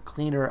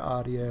 cleaner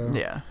audio.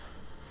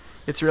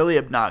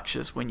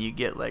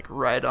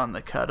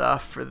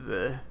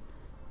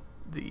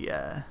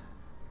 the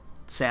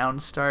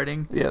sound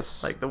starting.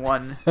 Yes. Like the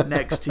one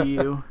next to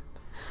you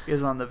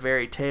is on the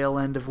very tail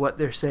end of what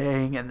they're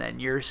saying, and then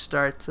yours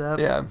starts up.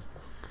 Yeah.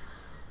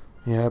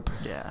 Yep.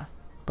 Yeah.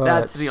 But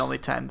That's the only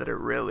time that it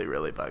really,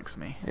 really bugs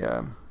me.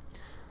 Yeah.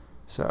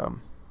 So,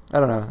 I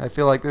don't know. I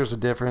feel like there's a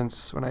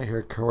difference when I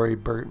hear Corey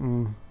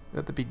Burton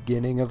at the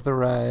beginning of the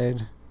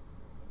ride,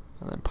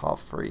 and then Paul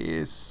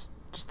Frees.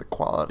 Just the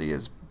quality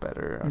is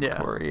better on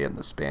Corey in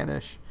the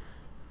Spanish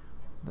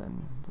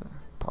than the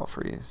Paul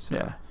Frees. So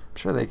Yeah. I'm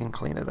sure they can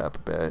clean it up a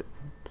bit.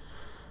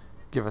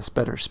 Give us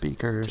better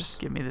speakers. Just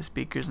give me the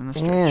speakers in the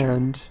stretcher.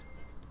 And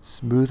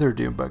smoother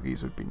dune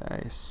buggies would be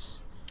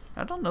nice.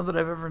 I don't know that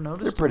I've ever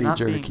noticed. They're pretty them not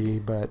jerky,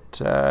 being... but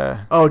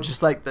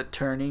just like the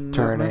turning.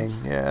 Movements?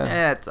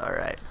 Yeah. It's all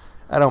right.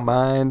 I don't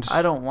mind.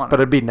 I don't want. But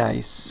it'd be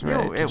nice,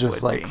 right? No, to it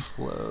just would like be.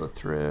 flow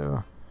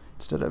through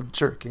instead of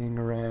jerking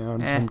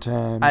around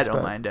sometimes. I don't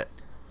but mind it.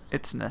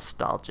 It's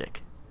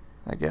nostalgic.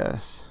 I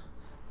guess,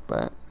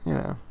 but you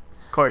know.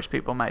 Of course,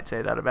 people might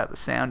say that about the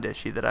sound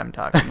issue that I'm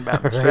talking about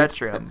in the Right.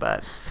 stretch room,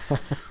 but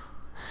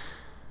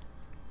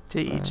to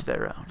each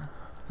their own.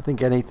 I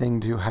think anything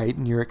to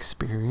heighten your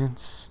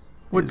experience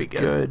Would is be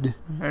good.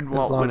 And as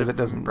Walt long would as have it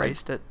doesn't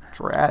embraced it.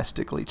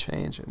 drastically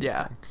change anything.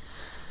 Yeah.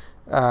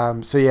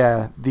 So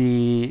yeah,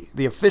 the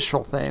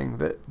official thing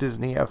that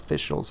Disney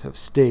officials have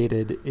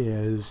stated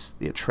is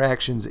the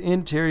attraction's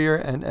interior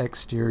and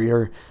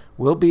exterior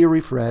will be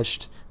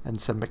refreshed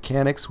and some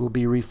mechanics will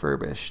be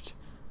refurbished.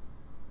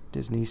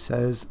 Disney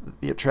says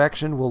the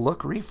attraction will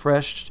look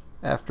refreshed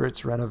after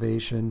its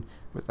renovation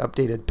with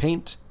updated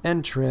paint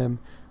and trim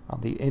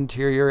on the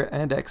interior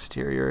and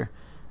exterior,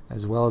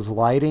 as well as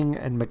lighting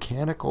and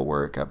mechanical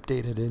work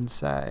updated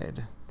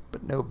inside,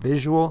 but no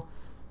visual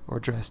or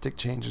drastic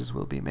changes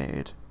will be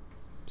made.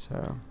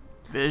 So,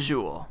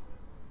 Visual.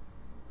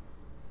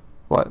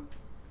 what?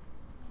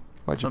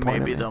 Why'd So you point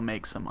maybe at me? they'll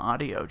make some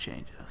audio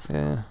changes.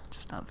 Yeah.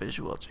 Just not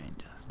visual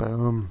changes.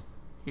 Boom.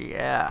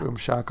 Yeah. Boom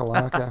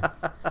shakalaka.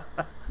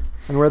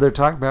 And where they're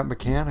talking about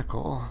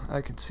mechanical,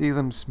 I could see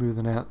them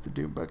smoothing out the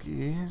dune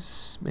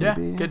buggies.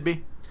 Maybe. Yeah, could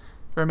be.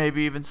 Or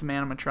maybe even some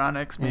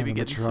animatronics. Maybe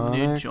getting some new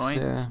Animatronics, joints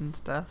yeah. and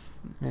stuff.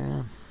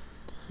 Yeah.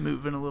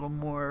 Moving a little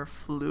more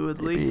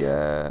fluidly.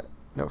 Maybe,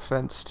 no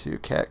offense to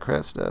Cat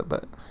Cresta,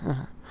 but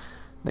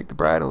make the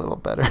bride a little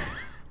better.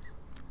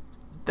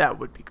 That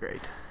would be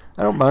great.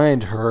 I don't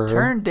mind her.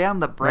 Turn down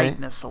the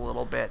brightness a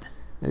little bit.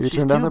 Maybe She's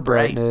turn down too the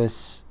bright.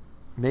 brightness.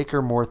 Make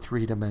her more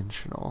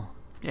three-dimensional.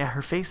 Yeah,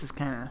 her face is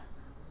kind of...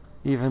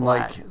 Even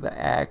flat. like the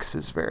axe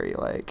is very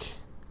like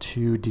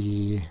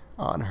 2D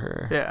on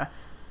her. Yeah.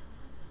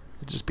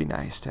 It'd just be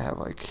nice to have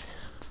like...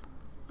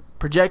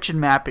 Projection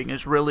mapping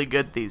is really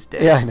good these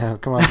days. Yeah, I know.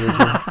 Come on,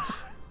 Disney.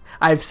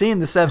 I've seen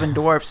the Seven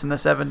Dwarfs and the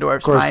Seven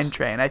Dwarfs course. Mine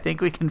Train. I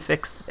think we can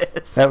fix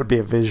this. That would be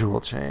a visual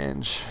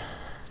change.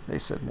 They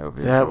said no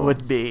visual. That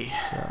would be.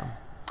 So.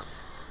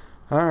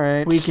 All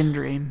right. We can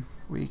dream.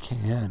 We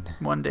can.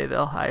 One day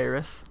they'll hire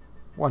us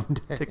One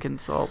day. to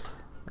consult.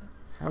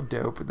 How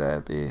dope would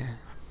that be?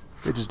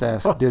 They just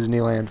ask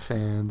Disneyland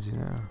fans, you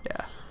know,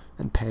 Yeah.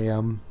 and pay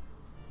them,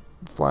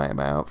 fly them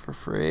out for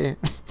free.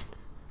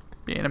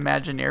 Be an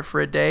Imagineer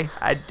for a day?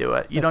 I'd do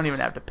it. You don't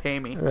even have to pay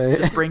me. Right.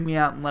 Just bring me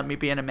out and let me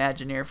be an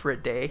Imagineer for a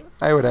day.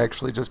 I would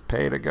actually just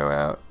pay to go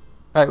out.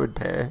 I would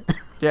pay.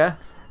 Yeah.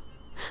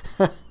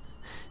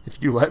 If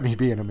you let me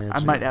be an Imagineer. I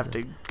might have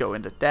to go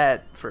into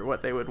debt for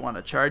what they would want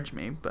to charge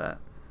me, but...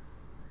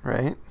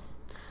 Right?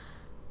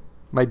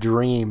 My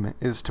dream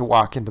is to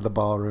walk into the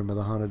ballroom of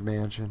the Haunted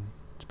Mansion.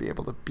 To be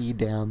able to be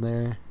down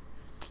there.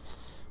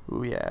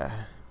 Ooh, yeah.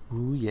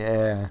 Ooh,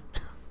 yeah.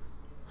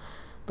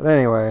 But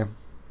anyway,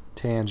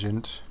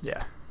 tangent.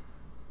 Yeah.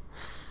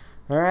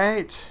 All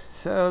right.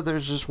 So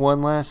there's just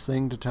one last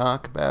thing to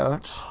talk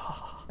about.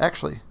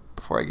 Actually,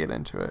 before I get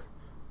into it,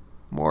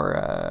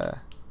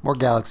 more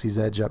Galaxy's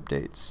Edge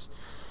updates.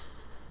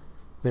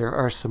 There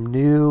are some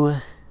new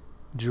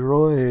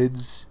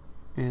droids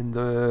in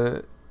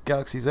the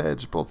Galaxy's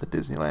Edge, both at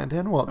Disneyland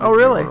and Walt Disney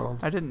really? World.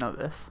 I didn't know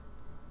this.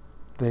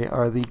 They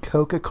are the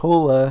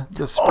Coca-Cola,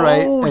 the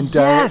Sprite, and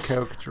Diet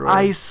Coke droids.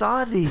 I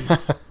saw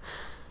these.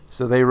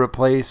 So they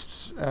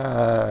replaced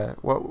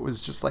what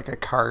was just like a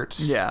cart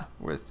Yeah.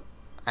 with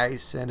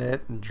ice in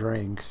it and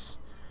drinks.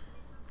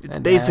 It's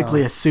And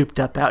basically now- a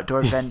souped-up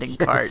outdoor vending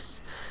cart.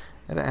 Yes.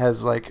 And it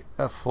has like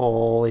a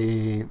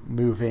fully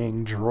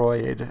moving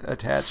droid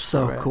attached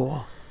So to it.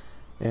 cool.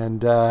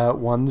 And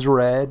one's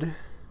red,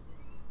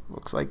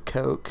 looks like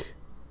Coke.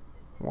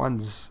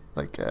 One's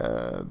like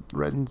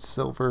red and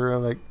silver,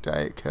 like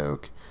Diet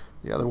Coke.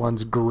 The other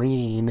one's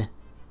green,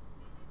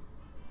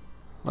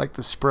 like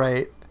the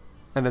Sprite.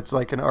 And it's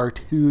like an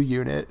R2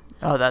 unit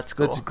Oh, that's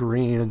cool. that's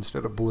green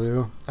instead of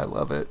blue. I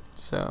love it.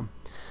 So,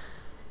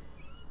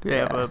 Do they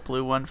have yeah. a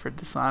blue one for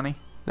Dasani?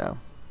 no.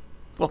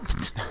 Well,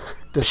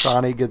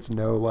 Dasani gets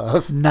no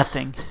love.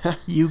 nothing.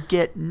 You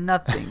get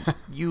nothing.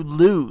 You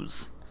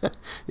lose.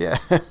 Yeah.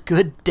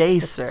 Good day,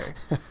 sir.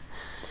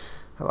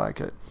 I like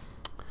it.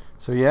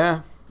 So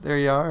yeah, there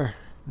you are.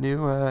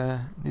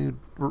 New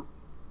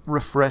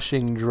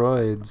refreshing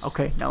droids.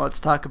 Okay, now let's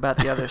talk about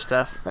the other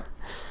stuff.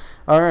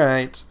 All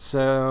right,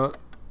 so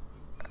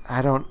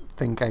I don't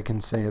think I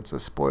can say it's a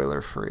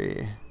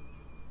spoiler-free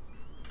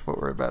what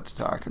we're about to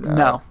talk about.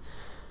 No.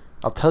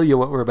 I'll tell you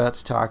what we're about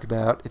to talk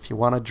about. If you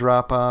want to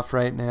drop off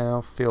right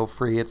now, feel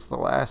free. It's the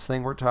last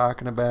thing we're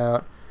talking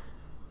about.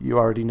 You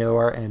already know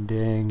our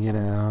ending,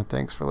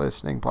 Thanks for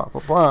listening, blah,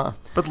 blah, blah.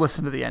 But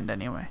listen to the end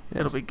anyway. Yes.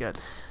 It'll be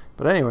good.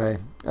 But anyway,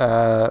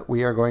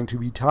 we are going to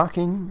be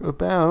talking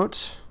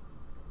about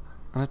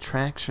an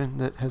attraction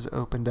that has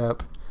opened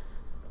up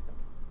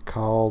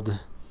called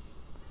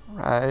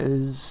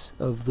Rise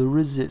of the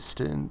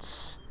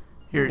Resistance.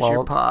 Here's Walt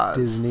your pause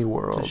Disney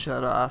World. to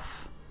shut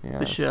off the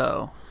Yes.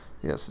 show.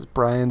 Yes, as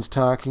Brian's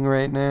talking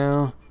right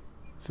now,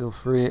 feel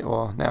free.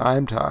 Well, now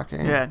I'm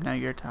talking. Yeah, now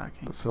you're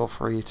talking. But feel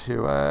free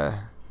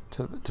to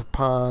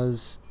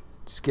pause,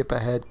 skip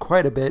ahead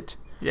quite a bit.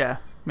 Yeah,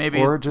 maybe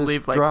Or just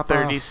leave like drop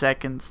 30 off.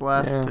 seconds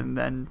left Yeah. and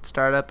then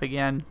start up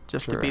again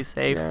just to Sure. be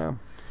safe. Yeah.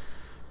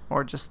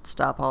 Or just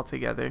stop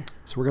altogether.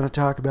 So we're going to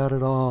talk about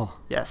it all.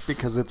 Yes.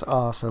 Because it's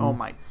awesome. Oh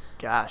my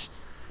gosh.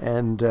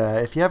 And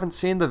if you haven't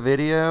seen the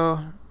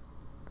video,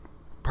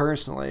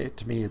 personally,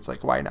 to me, it's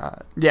like, why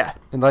not? Yeah.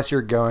 Unless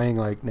you're going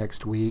like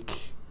next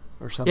week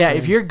or something. Yeah,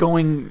 if you're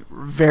going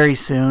very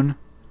soon,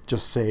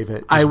 just save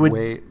it. Just I would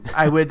wait.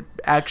 I would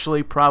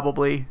actually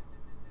probably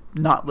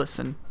not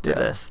listen to Yeah.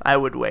 this. I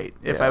would wait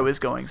if Yeah. I was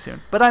going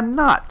soon. But I'm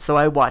not, so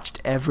I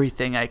watched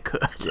everything I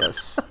could.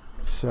 Yes.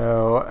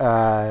 So,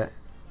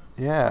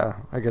 yeah,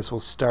 I guess we'll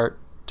start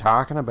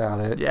talking about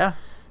it. Yeah.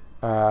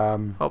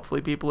 Um,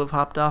 Hopefully people have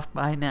hopped off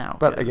by now.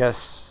 but I 'cause-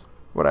 guess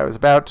what I was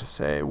about to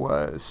say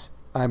was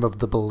I'm of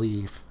the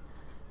belief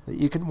that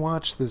you can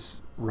watch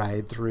this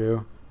ride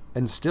through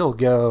and still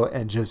go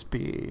and just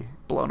be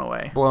blown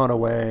away. blown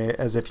away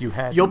as if you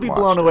had. You'll be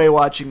blown away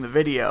watching the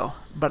video,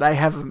 but I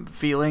have a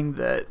feeling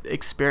that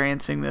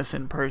experiencing this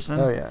in person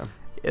Oh yeah.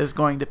 is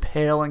going to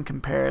pale in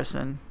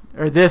comparison,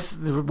 or this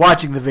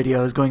watching the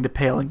video is going to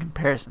pale in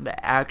comparison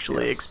to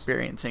actually Yes.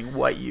 experiencing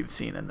what you've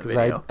seen in the Because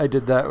video. I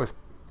did that with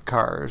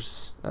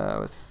Cars,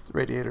 with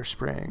Radiator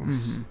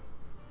Springs.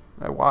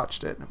 Mm-hmm. I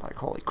watched it and I'm like,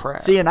 holy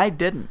crap. See, and I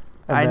didn't.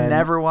 And I then-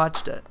 never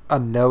watched it.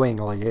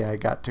 Unknowingly, I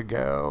got to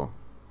go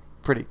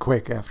pretty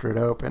quick after it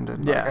opened,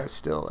 and like, Yeah. I was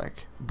still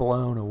like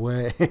blown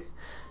away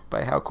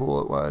by how cool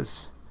it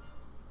was.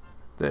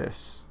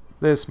 This,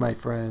 my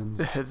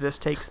friends. This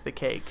takes the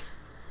cake.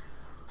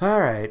 All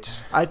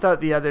right. I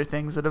thought the other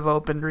things that have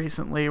opened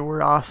recently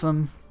were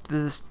awesome.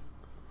 This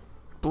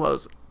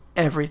blows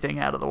everything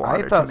out of the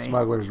water I thought to me.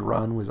 Smuggler's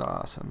Run was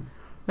awesome.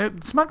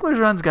 Smuggler's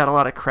Run's got a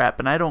lot of crap,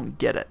 and I don't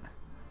get it.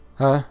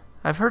 Huh?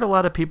 I've heard a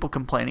lot of people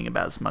complaining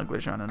about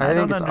Smuggler's Run, and I I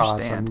think don't it's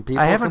understand. awesome.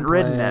 People I haven't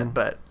ridden complain. it,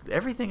 but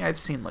everything I've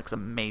seen looks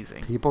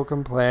amazing. People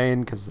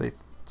complain because they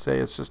say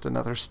it's just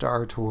another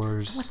Star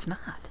Tours. No, it's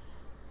not.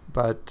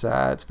 But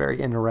it's very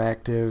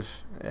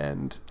interactive,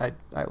 and I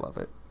love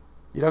it.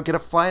 You don't get to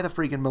fly the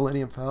freaking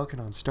Millennium Falcon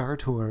on Star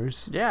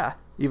Tours. Yeah.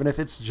 Even if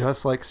it's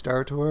just like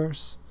Star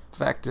Tours. The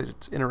fact that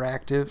it's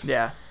interactive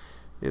Yeah,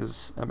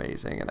 is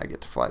amazing, and I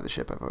get to fly the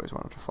ship I've always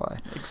wanted to fly.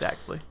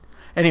 exactly.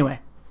 Anyway,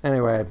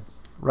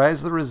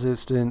 Rise of the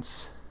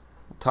Resistance.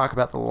 We'll talk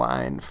about the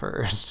line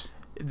first.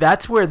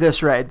 that's where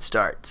this ride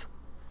starts.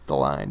 The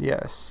line,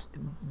 yes.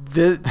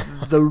 The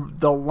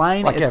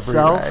line Like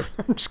itself. every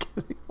ride. I'm just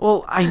kidding.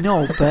 Well, I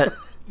know, but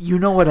you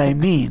know what I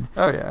mean.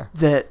 Oh, yeah.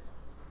 That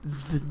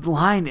the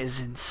line is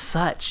in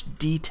such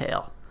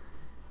detail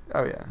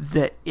Oh, yeah.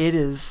 that it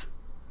is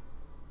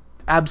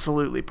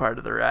absolutely part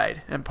of the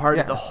ride and part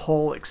Yeah. of the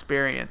whole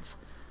experience.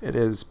 It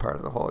is part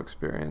of the whole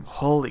experience.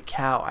 Holy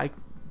cow!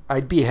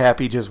 I'd be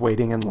happy just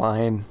waiting in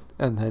line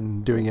and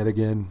then doing it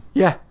again.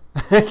 Yeah,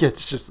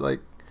 It's just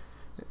like,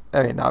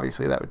 I mean,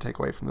 obviously that would take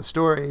away from the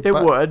story. it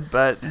but would,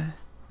 but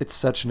It's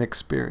such an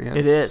experience.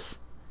 it is.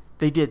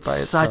 They did by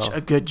such itself.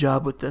 a good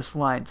job with this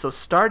line. So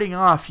starting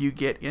off, you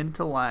get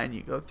into line,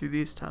 you go through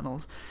these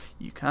tunnels,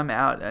 you come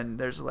out, and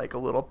there's like a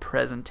little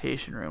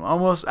presentation room.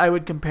 Almost, I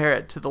would compare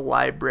it to the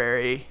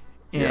library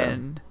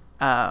in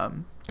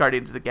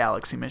Guardians of the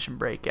Galaxy Mission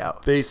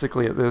Breakout.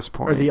 Basically, at this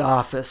point, Or the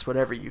office,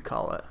 whatever you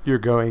call it. you're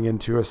going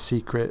into a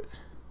secret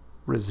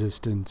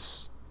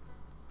resistance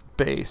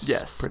base.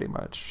 Yes. Pretty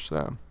much.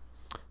 So,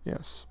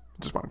 yes.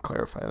 Just want to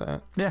clarify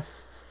that. Yeah.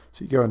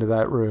 So you go into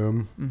that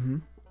room. Mm-hmm.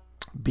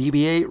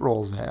 BB-8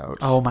 rolls out.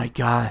 Oh my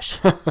gosh.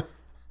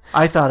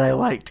 I thought I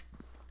liked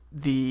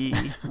the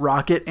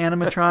rocket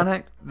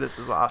animatronic. This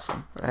is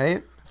awesome.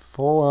 Right?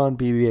 Full-on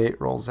BB-8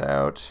 rolls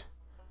out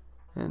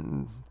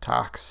and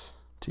talks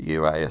to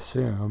you, I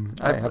assume.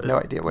 I have no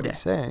idea what he's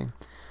saying.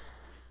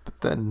 But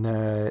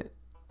then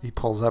he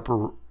pulls up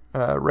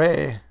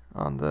Rey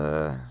on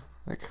the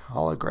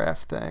holograph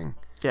thing.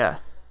 Yeah.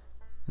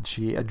 And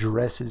she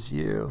addresses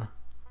you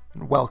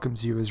and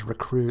welcomes you as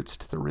recruits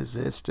to the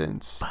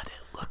Resistance. But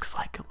it looks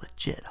like a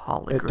legit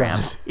hologram. It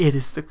does. It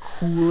is the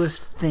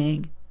coolest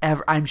thing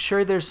ever. I'm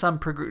sure there's some,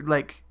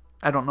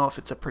 I don't know if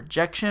it's a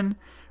projection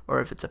or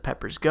if it's a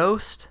Pepper's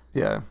Ghost.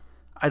 Yeah.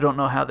 I don't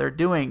know how they're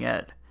doing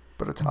it.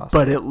 but it's awesome.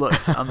 But it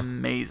looks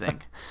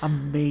amazing.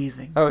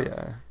 Amazing. Oh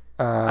yeah.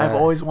 I've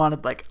always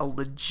wanted like a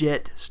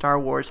legit Star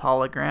Wars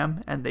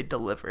hologram, and they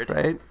delivered.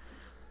 Right?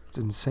 It's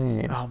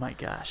insane. Oh my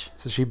gosh.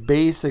 So she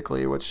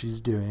basically, what she's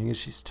doing is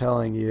she's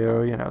telling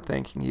you,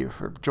 thanking you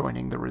for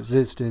joining the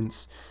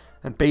Resistance.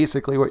 And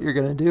basically what you're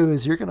going to do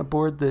is you're going to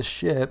board this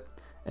ship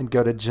and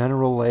go to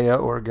General Leia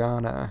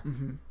Organa.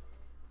 Mm-hmm.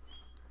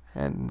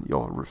 And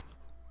you'll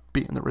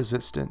be in the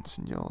Resistance,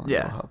 and you'll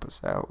help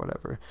us out,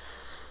 whatever.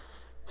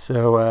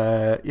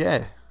 So,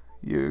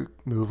 you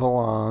move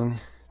along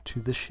to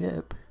the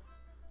ship.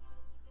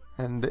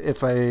 And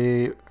if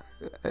I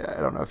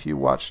don't know if you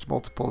watched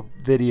multiple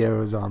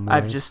videos on this.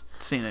 I've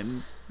just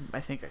seen I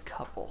think a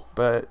couple.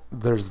 But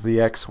there's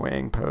the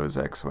X-Wing, Poe's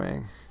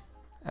X-Wing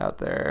out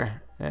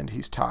there, and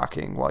he's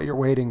talking while you're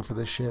waiting for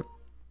the ship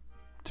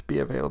to be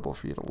available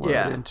for you to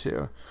load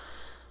into.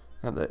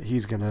 And that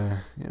he's going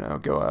to,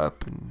 go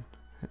up and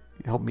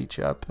he'll meet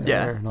you up there.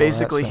 Yeah, and all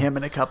basically that stuff. him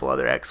and a couple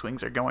other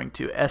X-Wings are going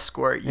to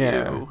escort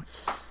you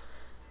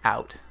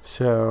out.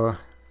 So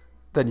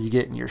then you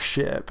get in your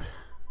ship.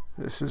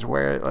 This is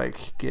where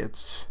it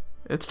gets...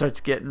 It starts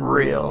getting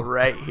real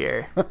right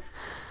here.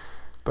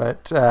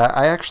 But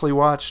I actually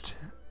watched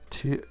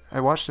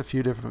a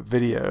few different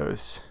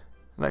videos,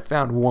 and I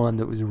found one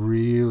that was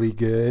really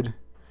good.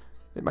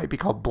 It might be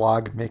called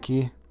Blog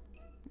Mickey.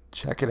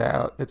 Check it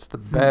out. It's the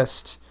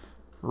best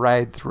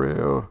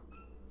ride-through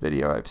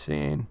video I've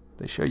seen.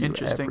 They show you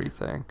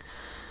everything.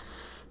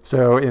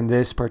 So in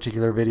this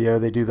particular video,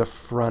 they do the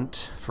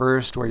front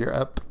first, where you're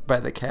up by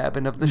the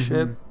cabin of the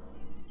ship.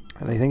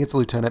 And I think it's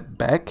Lieutenant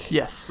Beck.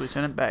 Yes,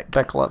 Lieutenant Beck.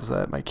 Beck loves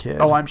that, my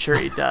kid. Oh, I'm sure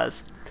he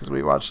does. Because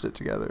we watched it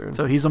together.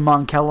 So he's a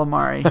Mon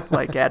Calamari,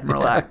 like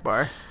Admiral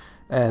Akbar.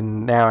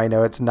 And now I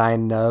know it's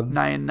Nien Nunb.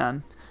 Nien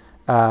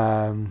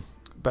Nunb.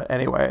 But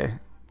anyway,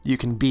 you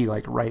can be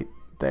right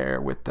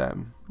there with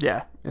them.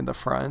 Yeah. In the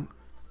front.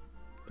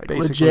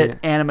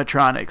 Legit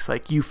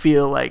animatronics. You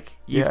feel like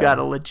you've got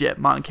a legit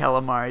Mon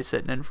Calamari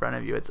sitting in front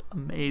of you. It's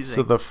amazing.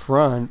 So the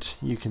front,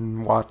 you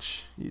can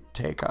watch you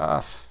take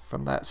off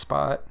from that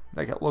spot.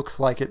 It looks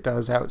like it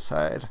does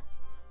outside.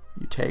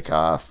 You take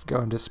off,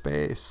 go into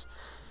space.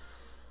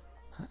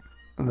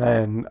 And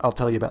then I'll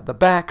tell you about the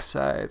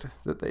backside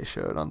that they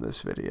showed on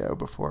this video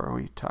before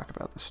we talk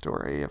about the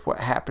story of what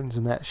happens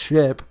in that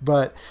ship.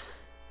 But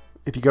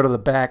if you go to the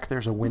back,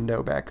 there's a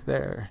window back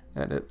there,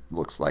 and it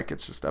looks like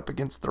it's just up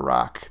against the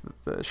rock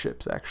that the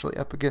ship's actually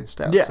up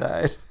against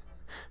outside,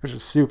 which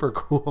is super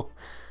cool.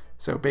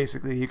 So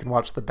basically, you can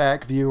watch the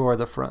back view or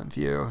the front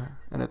view,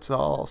 and it's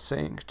all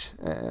synced,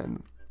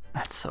 and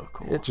that's so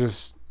cool.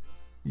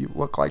 You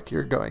look like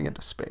you're going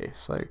into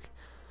space.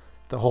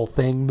 The whole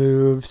thing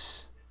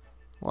moves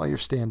while you're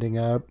standing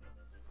up,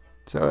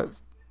 so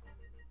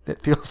it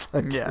feels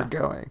like you're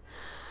going.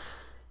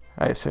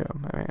 I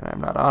assume. I mean, I'm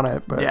not on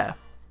it, but yeah.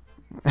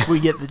 We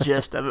get the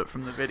gist of it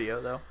from the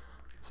video, though.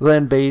 So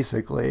then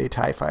basically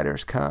TIE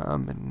fighters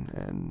come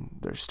and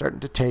they're starting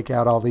to take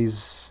out all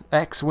these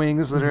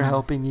X-Wings that are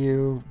helping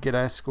you get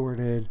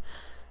escorted.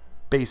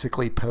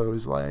 Basically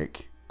Poe's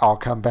I'll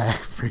come back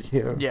for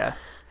you. Yeah.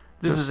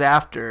 This is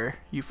after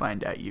you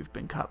find out you've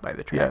been caught by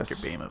the tractor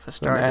beam of a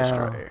Star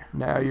Destroyer.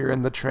 Now you're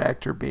in the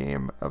tractor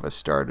beam of a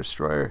Star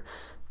Destroyer.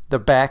 The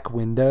back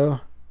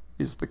window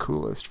is the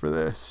coolest for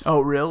this.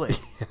 Oh, really?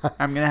 Yeah.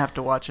 I'm going to have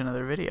to watch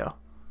another video.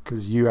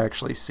 Because you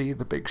actually see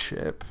the big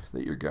ship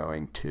that you're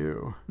going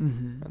to,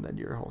 and then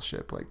your whole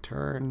ship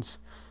turns,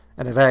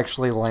 and it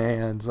actually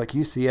lands.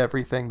 You see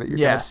everything that you're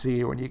gonna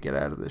see when you get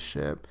out of the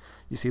ship.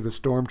 You see the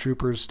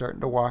stormtroopers starting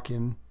to walk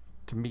in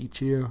to meet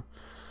you,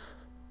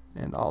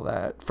 and all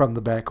that from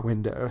the back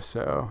window.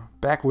 So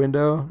back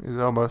window is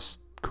almost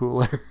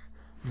cooler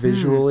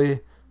visually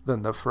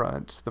than the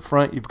front. The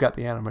front, you've got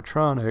the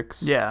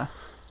animatronics. Yeah.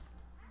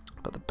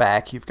 But the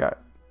back, you've got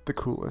the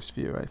coolest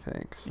view, I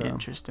think. So.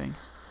 Interesting.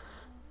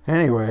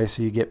 Anyway,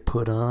 so you get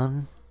put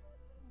on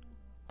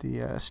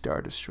the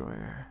Star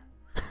Destroyer.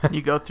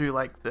 You go through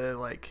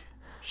the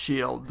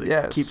shield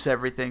that keeps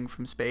everything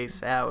from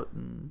space out,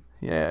 and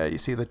you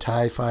see the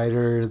TIE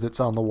fighter that's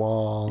on the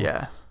wall.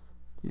 Yeah,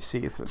 you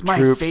see the troops.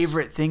 My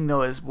favorite thing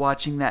though is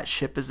watching that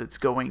ship as it's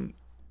going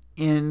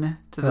in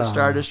to the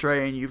Star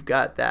Destroyer, and you've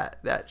got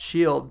that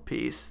shield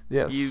piece.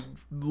 Yes, you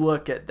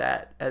look at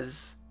that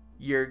as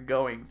you're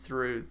going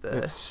through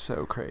it's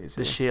so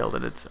crazy, the shield,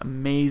 and it's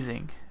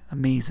amazing.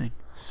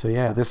 So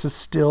yeah, this is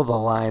still the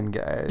line,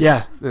 guys.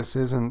 Yeah. This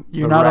isn't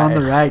You're not on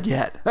the ride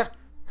yet.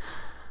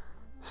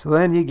 So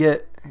then you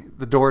get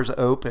the doors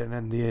open,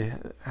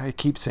 and I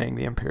keep saying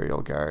the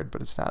Imperial Guard,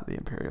 but it's not the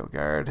Imperial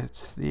Guard.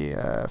 It's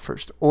the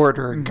First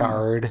Order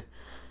Guard.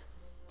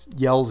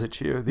 Yells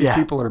at you. These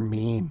people are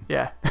mean.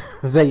 Yeah.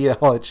 They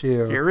yell at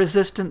you. You're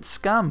resistant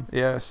scum.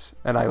 Yes,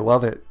 and I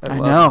love it. I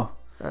know.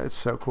 It's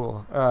so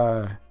cool.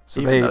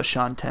 Even though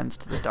Sean tends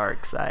to the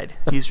dark side,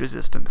 he's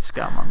resistant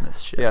scum on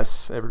this ship.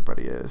 Yes,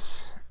 everybody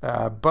is.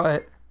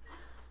 But,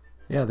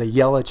 they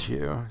yell at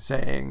you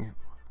saying,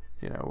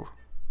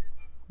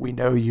 we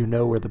know you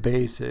know where the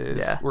base is.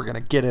 Yeah. We're going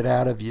to get it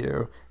out of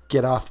you.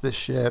 Get off the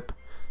ship.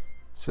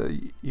 So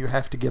you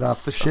have to get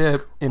off the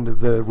ship into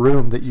the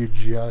room that you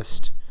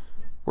just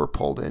were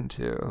pulled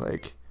into.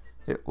 Like,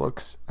 it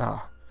looks...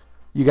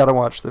 you got to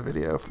watch the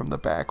video from the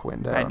back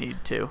window. I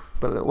need to.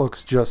 But it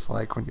looks just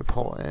like when you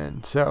pull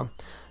in. So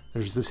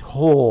there's this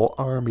whole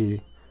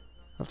army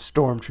of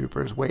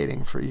stormtroopers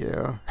waiting for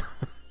you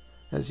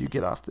as you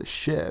get off the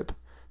ship.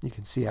 You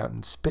can see out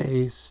in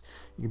space.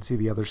 You can see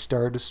the other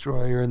Star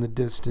Destroyer in the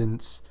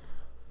distance.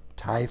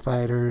 TIE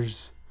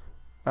fighters.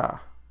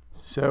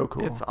 So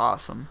cool. It's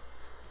awesome.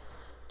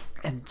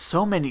 And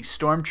so many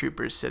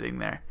stormtroopers sitting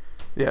there.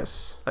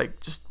 Yes. Like,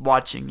 just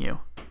watching you.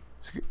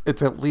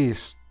 It's at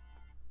least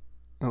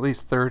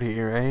 30,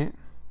 right?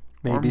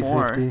 Maybe Or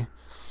more. 50.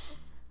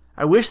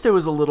 I wish there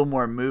was a little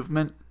more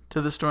movement to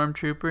the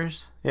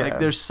stormtroopers. Yeah. Like,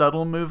 there's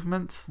subtle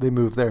movements. They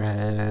move their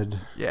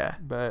head. Yeah.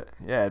 But,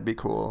 yeah, it'd be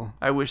cool.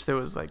 I wish there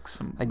was, like,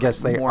 some... I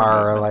guess like, they more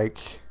are, movement.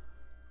 like,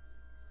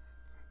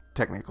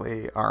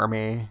 technically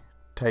army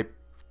type.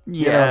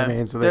 Yeah, You know what I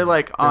mean? So they're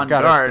like they've on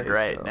gotta guard stay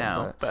right still,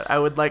 now, but I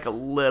would like a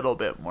little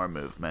bit more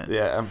movement.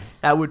 Yeah.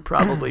 That would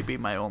probably be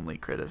my only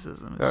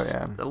criticism. It's Oh, just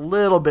yeah. a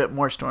little bit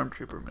more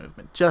stormtrooper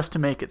movement, just to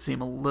make it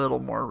seem a little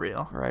more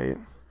real. Right.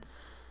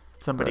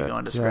 Somebody But,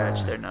 going to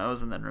scratch their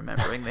nose and then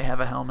remembering they have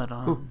a helmet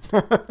on.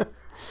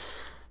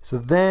 So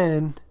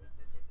then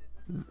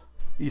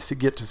you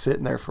get to sit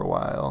in there for a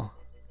while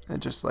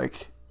and just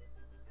like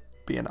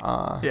be in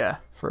awe Yeah.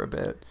 for a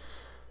bit.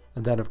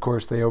 And then, of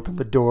course, they open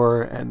the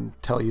door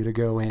and tell you to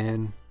go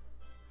in.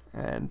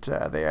 And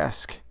they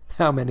ask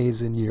how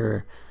many's in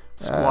your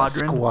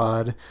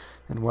squad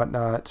and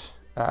whatnot.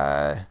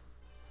 And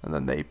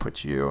then they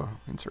put you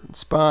in certain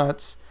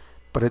spots.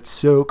 But it's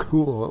so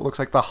cool. It looks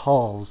like the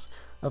halls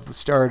of the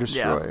Star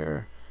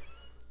Destroyer.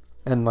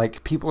 And,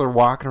 like, people are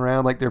walking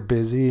around like they're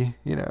busy.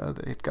 You know,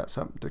 they've got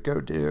something to go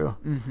do.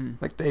 Mm-hmm.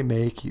 Like, they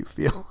make you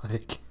feel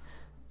like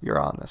you're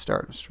on the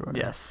Star Destroyer.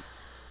 Yes.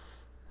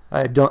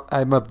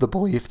 I'm of the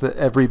belief that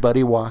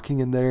everybody walking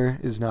in there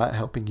is not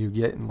helping you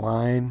get in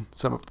line.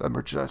 Some of them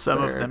are just Some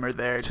there of them are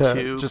there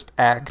to just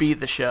act. be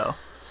the show.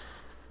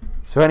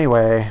 So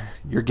anyway,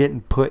 you're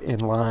getting put in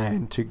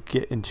line to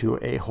get into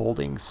a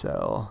holding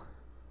cell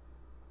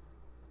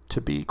to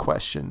be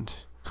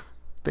questioned,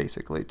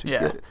 basically, to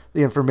get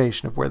the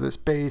information of where this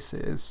base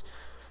is.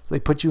 So they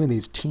put you in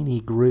these teeny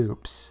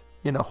groups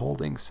in a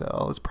holding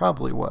cell. It's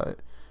probably what?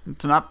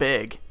 It's not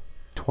big.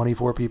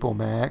 24 people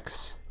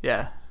max?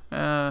 Yeah.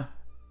 Because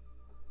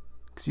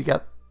you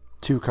got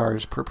 2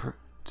 cars per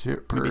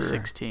Maybe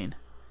 16.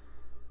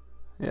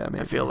 Yeah,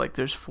 maybe. I feel like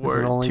there's Is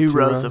it only 2 2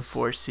 rows of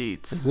 4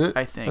 seats. Is it?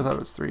 I think. I thought it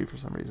was 3 for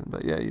some reason,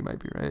 but yeah, you might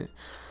be right.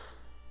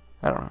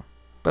 I don't know.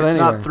 But It's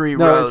anyway, not 3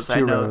 no, rows, it's 2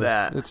 I know rows.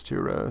 that. It's 2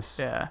 rows.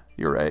 Yeah.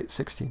 You're right,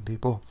 16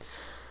 people.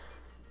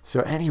 So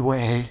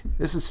anyway,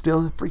 this is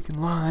still a freaking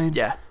line.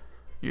 Yeah.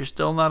 You're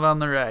still not on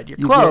the ride. You're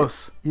You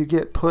close. You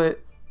get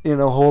put in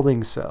a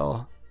holding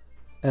cell,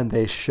 and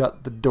they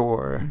shut the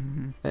door,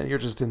 and you're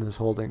just in this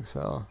holding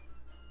cell.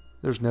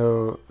 There's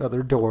no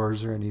other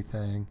doors or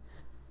anything.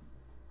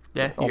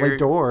 Yeah. Only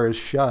door is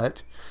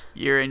shut.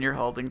 You're in your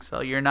holding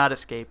cell. You're not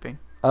escaping.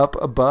 Up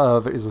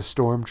above is a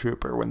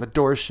stormtrooper. When the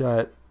door's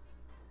shut,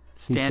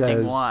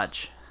 Standing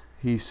watch.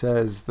 He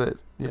says that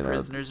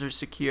Prisoners are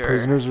secure.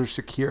 Prisoners are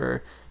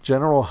secure.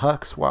 General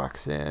Hux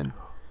walks in,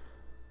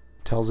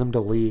 tells him to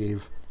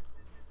leave.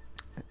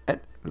 And,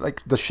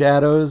 like, the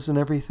shadows and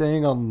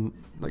everything on,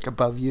 like,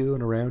 above you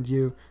and around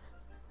you,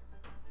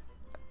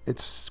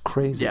 it's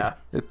crazy. Yeah.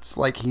 It's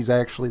like he's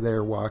actually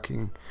there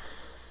walking.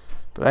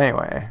 But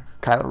anyway,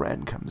 Kylo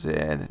Ren comes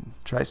in and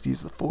tries to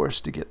use the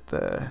Force to get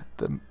the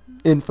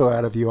info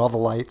out of you. All the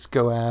lights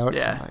go out.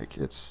 Yeah. And, like,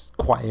 it's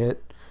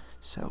quiet.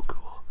 So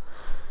cool.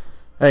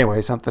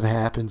 Anyway, something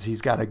happens.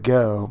 He's got to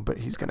go, but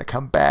he's going to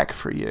come back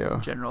for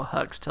you. General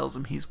Hux tells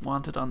him he's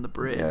wanted on the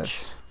bridge.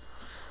 Yes.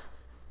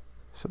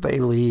 So they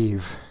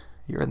leave.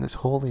 You're in this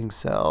holding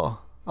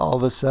cell. All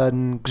of a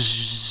sudden,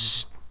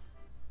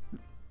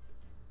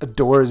 a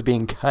door is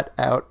being cut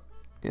out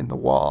in the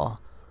wall,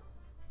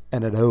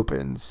 and it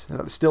opens. And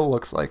it still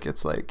looks like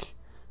it's like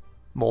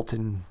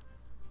molten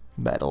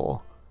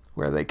metal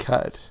where they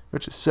cut,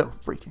 which is so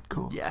freaking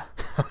cool. Yeah.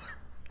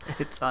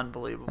 It's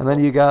unbelievable. And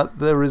then you got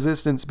the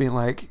Resistance being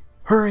like,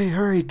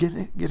 hurry, get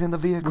in the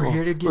vehicle. We're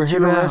here to get We're here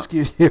you to out."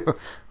 rescue you.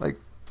 Like,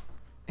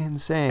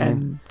 insane.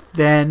 And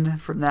then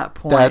from that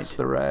point, That's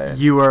the ride.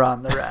 You are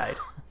on the ride.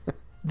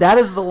 That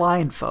is the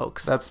line,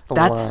 folks. That's the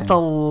That's line. the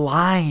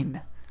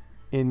line.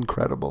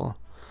 Incredible.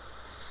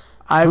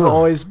 I've Ugh.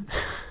 always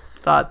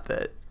thought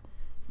that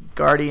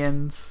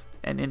Guardians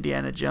and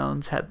Indiana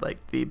Jones had like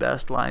the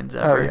best lines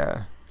ever. Oh,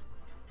 yeah.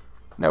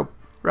 Nope.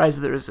 Rise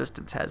of the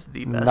Resistance has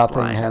the best Nothing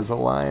line has a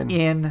line.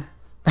 in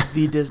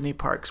the Disney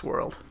Parks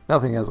world.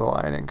 Nothing has a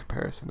line in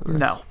comparison to this.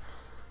 No,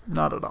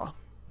 not at all.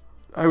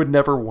 I would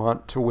never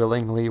want to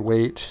willingly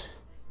wait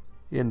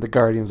in the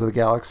Guardians of the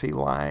Galaxy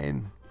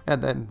line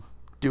and then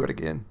do it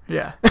again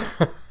Yeah,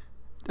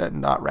 and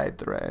not ride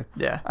the ride.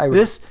 yeah. I would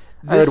This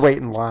wait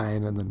in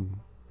line and then...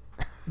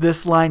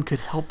 This line could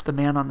help the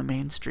man on the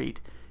main street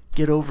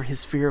get over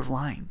his fear of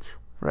lines.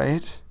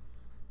 Right?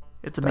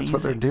 It's amazing. That's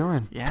what they're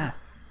doing. Yeah.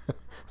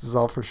 This is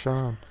all for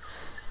Sean.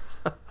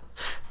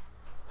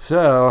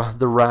 So,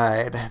 the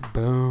ride.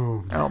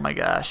 Boom. Oh my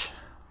gosh.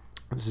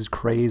 This is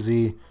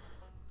crazy.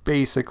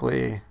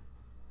 Basically,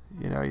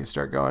 you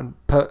start going,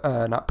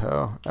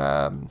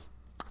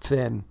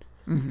 Finn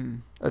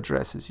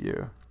addresses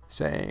you,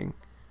 saying,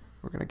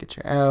 we're going to get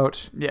you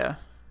out. Yeah.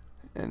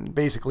 And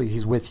basically,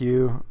 he's with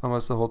you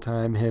almost the whole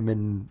time. Him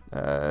and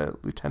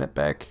Lieutenant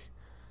Beck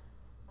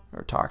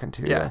are talking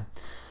to you.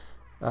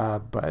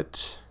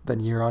 But then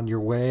you're on your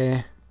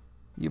way.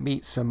 You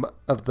meet some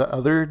of the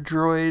other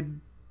droid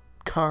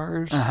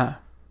cars.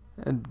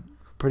 And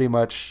pretty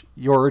much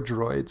your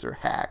droids are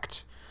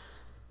hacked.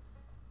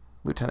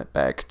 Lieutenant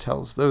Beck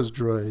tells those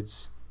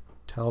droids,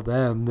 tell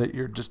them that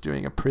you're just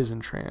doing a prison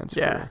transfer.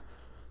 Yeah.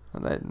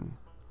 And then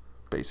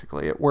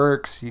basically it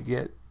works. You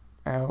get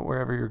out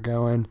wherever you're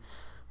going.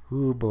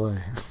 Ooh, boy.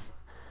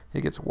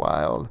 It gets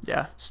wild.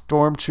 Yeah.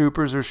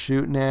 Stormtroopers are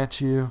shooting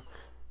at you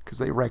because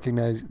they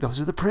recognize those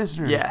are the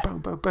prisoners. Yeah. Boom,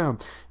 boom, boom.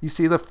 You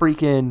see the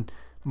freaking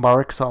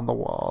marks on the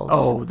walls.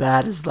 Oh,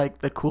 that is like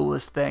the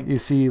coolest thing. You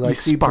see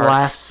sparks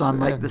blasts on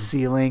like the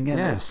ceiling, and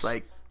yes. it's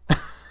like,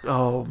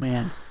 oh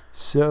man,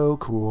 so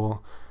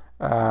cool.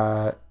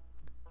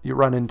 You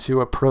run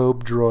into a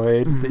probe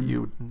droid that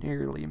you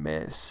nearly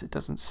miss. It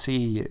doesn't see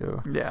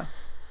you. Yeah.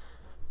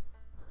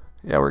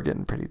 Yeah, we're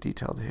getting pretty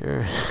detailed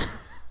here.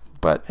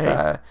 But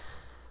hey,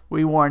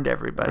 we warned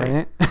everybody.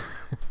 Right?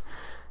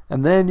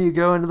 And then you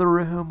go into the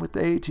room with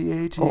the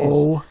AT-ATs.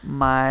 Oh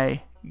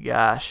my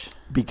gosh.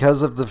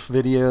 Because of the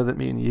video that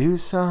me and you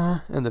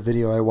saw and the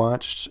video I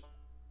watched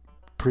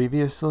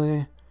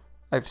previously,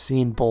 I've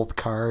seen both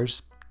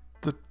cars.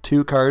 The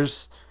two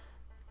cars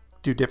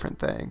do different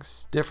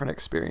things, different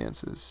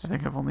experiences. I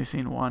think I've only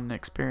seen one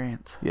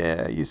experience.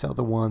 Yeah, you saw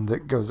the one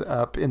that goes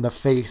up in the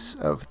face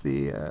of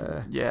the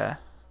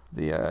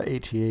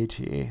AT-AT.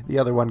 The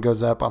other one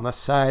goes up on the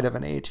side of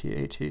an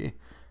AT-AT,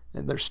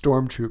 and there's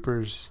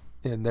stormtroopers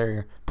in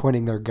there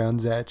pointing their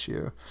guns at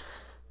you.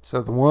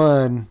 So the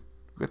one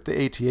with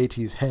the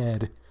AT-AT's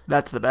head,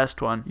 that's the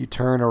best one. you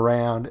turn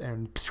around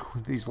and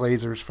these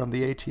lasers from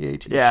the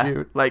AT-AT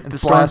shoot. Like and the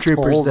blast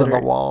stormtroopers holes that in the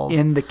are walls.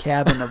 in the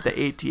cabin of the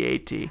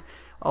AT-AT.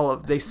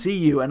 They see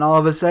you, and all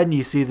of a sudden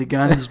you see the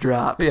guns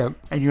drop. Yep.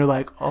 And you're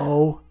like,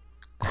 oh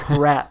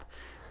crap.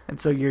 And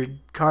so your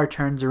car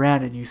turns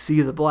around and you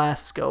see the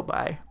blasts go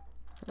by.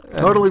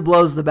 Totally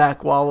blows the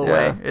back wall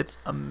away. Yeah. It's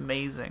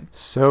amazing.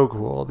 So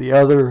cool. The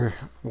other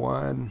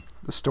one,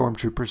 the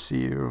stormtroopers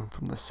see you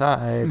from the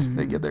side.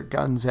 They get their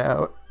guns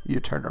out. You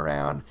turn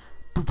around.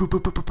 Boop, boop,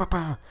 boop, boop, boop, boop,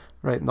 boop,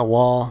 right in the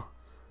wall.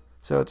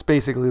 So it's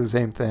basically the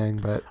same thing,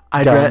 but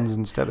guns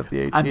instead of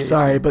the AT-AT. I'm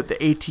sorry, but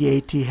the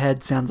AT-AT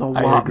head sounds a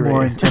lot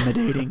more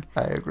intimidating.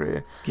 I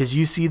agree. Because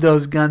you see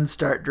those guns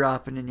start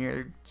dropping and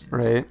you're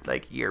Right.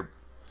 like your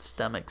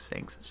stomach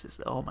sinks. It's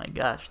just, oh my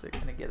gosh, they're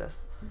going to get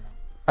us.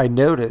 I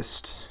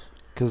noticed,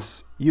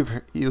 because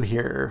you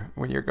hear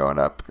when you're going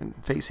up and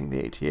facing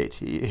the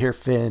AT-AT, you hear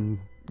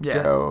Finn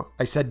go,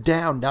 I said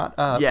down, not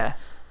up. Yeah.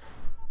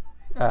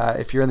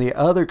 If you're in the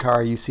other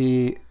car, you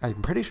see,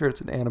 I'm pretty sure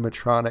it's an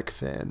animatronic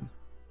Finn,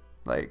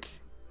 like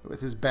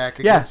with his back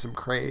against some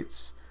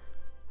crates,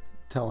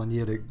 telling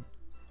you to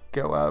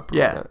go up or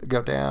to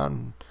go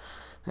down.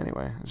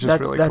 Anyway, it's just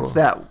really cool. That's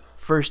that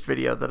first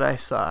video that I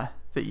saw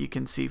that you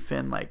can see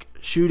Finn like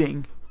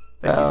shooting.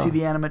 Like you see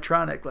the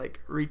animatronic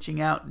like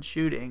reaching out and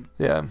shooting.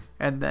 Yeah.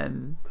 And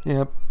then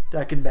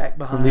ducking back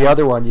behind. From the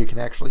other one, you can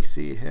actually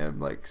see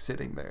him like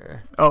sitting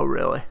there. Oh,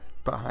 really?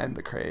 Behind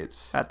the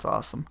crates. That's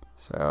awesome.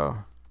 So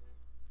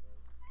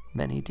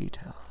many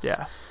details.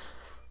 Yeah.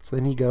 So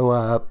then you go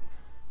up.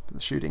 The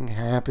shooting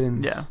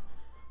happens. Yeah.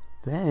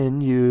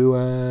 Then you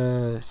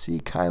see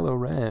Kylo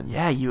Ren.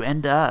 Yeah, you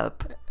end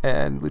up.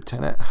 And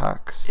Lieutenant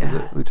Hux. Yeah. Is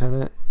it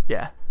Lieutenant?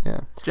 Yeah.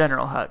 Yeah.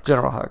 General Hux.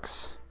 General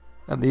Hux.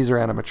 And these are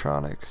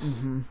animatronics.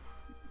 Mm-hmm.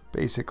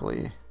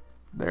 Basically,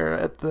 they're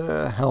at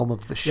the helm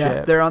of the ship.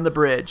 Yeah, they're on the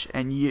bridge.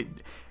 And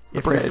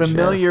if you're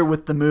familiar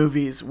with the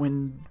movies,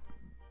 when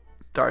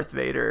Darth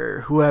Vader,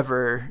 or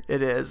whoever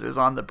it is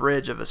on the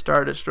bridge of a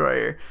Star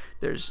Destroyer,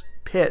 there's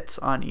pits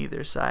on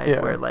either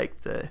side where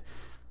like the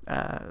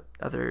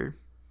other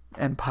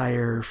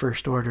Empire,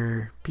 First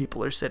Order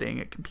people are sitting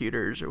at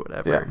computers or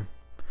whatever.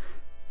 Yeah.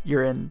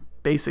 You're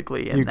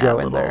basically in that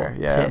little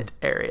pit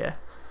area.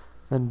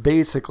 And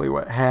basically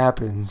what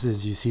happens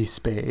is you see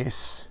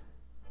space.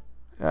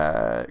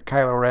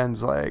 Kylo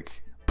Ren's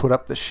like, put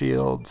up the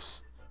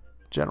shields.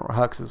 General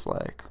Hux is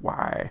like,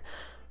 why?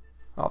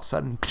 All of a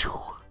sudden,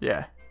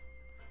 the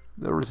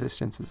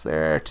resistance is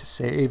there to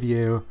save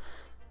you.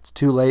 It's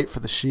too late for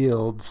the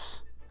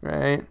shields,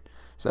 right?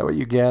 Is that what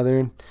you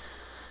gathered?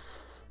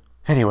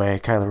 Anyway,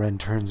 Kylo Ren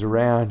turns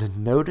around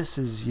and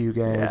notices you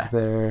guys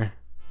there.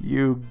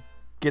 You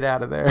get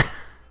out of there.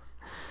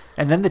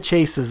 And then the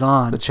chase is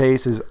on. The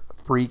chase is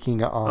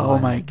freaking on. Oh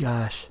my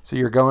gosh. So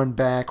you're going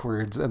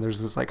backwards and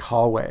there's this like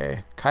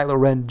hallway. Kylo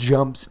Ren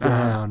jumps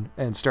down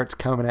and starts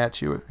coming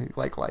at you. He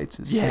like lights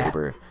his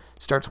saber.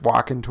 Starts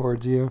walking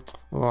towards you.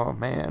 Oh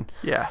man.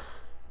 Yeah.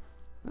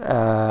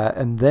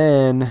 And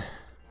then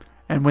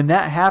And when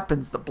that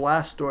happens, the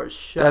blast doors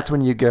shut. That's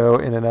when you go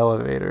in an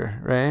elevator,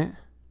 right?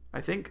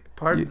 I think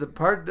part of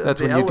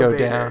That's the when you go elevator-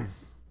 down.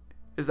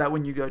 Is that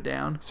when you go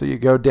down? So you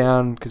go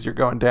down because you're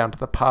going down to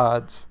the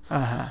pods.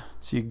 Uh-huh.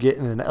 So you get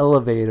in an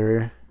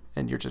elevator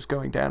and you're just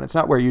going down. It's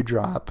not where you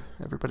drop.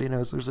 Everybody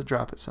knows there's a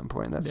drop at some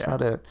point. That's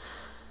not it.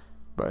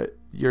 But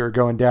you're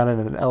going down in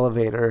an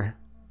elevator.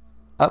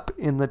 Up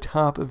in the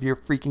top of your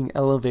freaking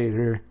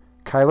elevator,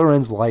 Kylo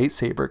Ren's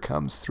lightsaber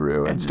comes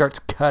through and starts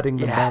cutting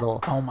the metal.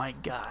 Oh my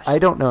gosh. I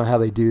don't know how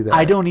they do that.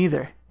 I don't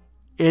either.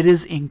 It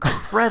is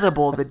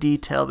incredible the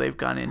detail they've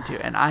gone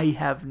into, and I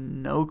have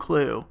no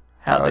clue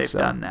how they've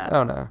done that.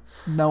 Oh, no.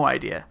 No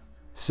idea.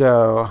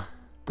 So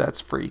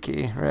that's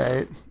freaky,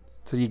 right?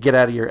 So you get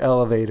out of your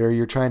elevator,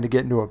 you're trying to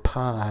get into a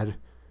pod.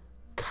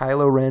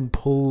 Kylo Ren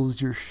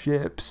pulls your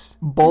ships.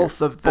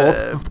 Both of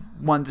the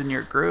ones in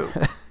your group.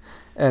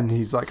 And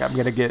he's like, I'm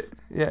going to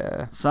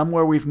get,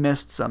 Somewhere we've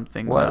missed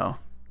something, What? though.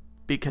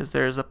 Because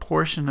there's a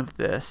portion of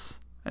this,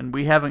 and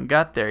we haven't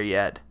got there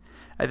yet.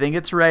 I think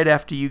it's right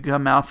after you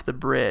come off the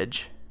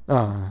bridge.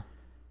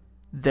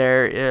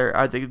 There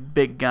are the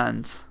big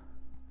guns.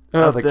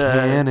 The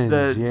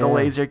cannons, the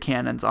laser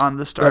cannons on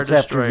the Star That's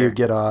Destroyer. after you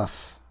get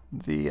off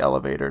the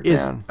elevator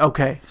down.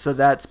 Okay, so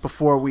that's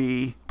before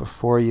we...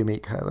 Before you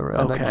meet Kylo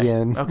Ren Okay.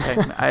 again. Okay,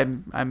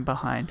 I'm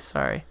behind.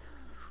 Sorry.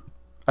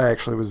 I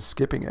actually was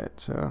skipping it,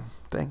 so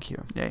thank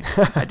you. Yeah,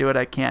 I do what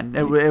I can.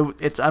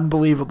 It's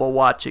unbelievable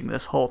watching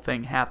this whole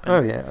thing happen.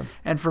 Oh, yeah.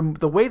 And from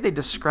the way they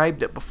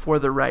described it before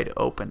the ride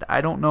opened,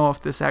 I don't know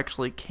if this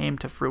actually came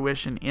to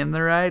fruition in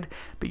the ride,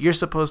 but you're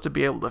supposed to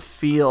be able to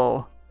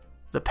feel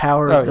the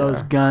power of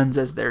those guns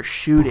as they're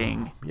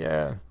shooting.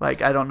 Yeah.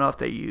 Like, I don't know if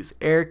they use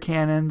air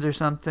cannons or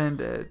something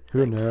to Who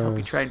help you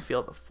knows? try and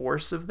feel the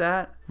force of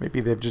that. Maybe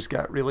they've just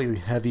got really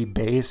heavy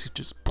bass,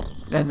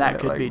 And that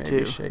could be maybe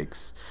too.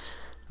 Shakes.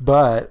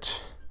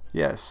 But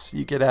yes,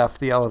 you get off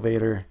the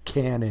elevator,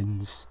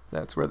 cannons.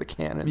 That's where the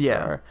cannons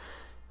are.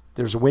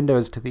 There's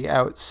windows to the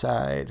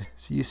outside,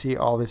 so you see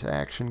all this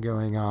action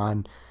going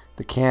on.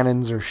 The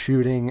cannons are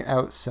shooting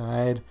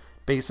outside.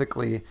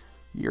 Basically,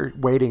 you're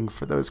waiting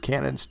for those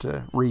cannons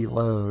to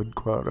reload,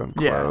 quote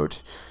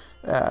unquote.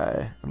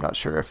 I'm not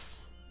sure if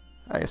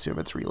I assume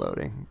it's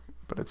reloading,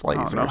 but it's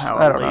lasers.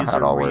 I don't know how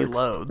it all works.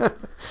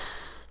 reloads.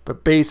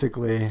 But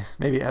basically,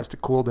 maybe it has to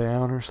cool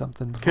down or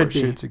something before it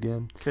shoots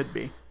again. Could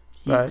be.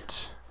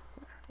 But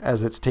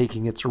as it's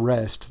taking its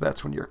rest,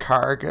 that's when your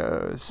car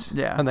goes.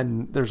 Yeah. And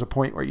then there's a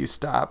point where you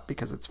stop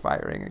because it's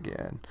firing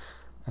again.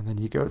 And then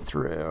you go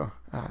through.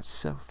 Oh, it's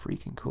so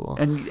freaking cool.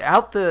 And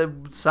out the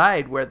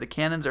side where the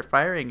cannons are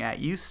firing at,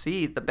 you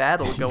see the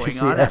battle going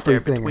see on out there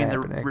everything between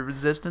happening. the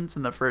Resistance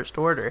and the First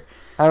Order.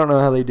 I don't know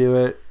how they do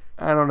it.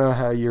 I don't know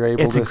how you're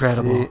able It's to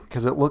incredible. see.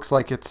 Because it looks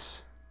like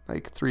it's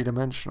like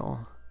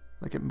three-dimensional.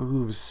 Like it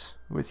moves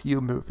with you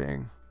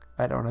moving.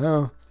 I don't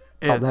know.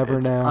 I'll never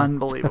it's know.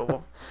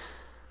 Unbelievable.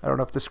 I don't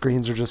know if the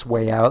screens are just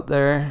way out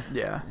there.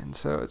 Yeah. And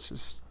so it's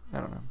just, I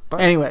don't know. But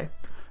Anyway,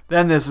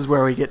 then this is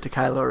where we get to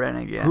Kylo Ren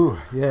again. Ooh,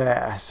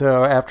 yeah.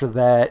 So after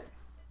that,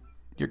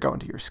 you're going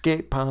to your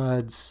escape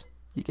pods.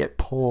 You get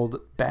pulled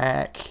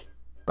back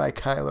by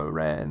Kylo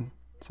Ren.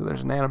 So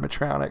there's an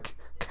animatronic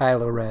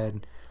Kylo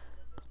Ren.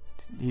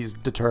 He's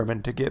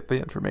determined to get the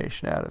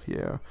information out of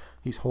you.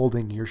 He's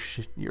holding your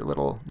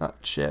little,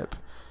 not ship,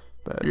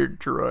 but Your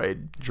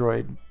droid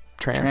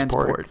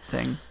transport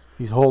thing.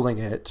 He's holding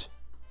it.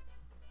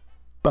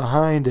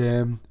 Behind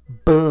him,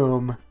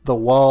 boom, the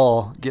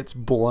wall gets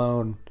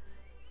blown.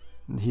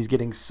 He's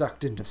getting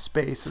sucked into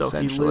space, So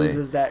essentially. he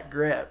loses that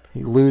grip.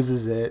 He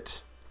loses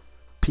it.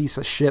 Piece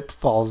of ship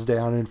falls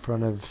down in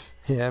front of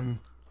him,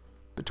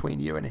 between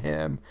you and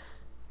him.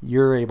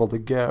 You're able to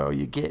go.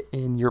 You get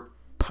in your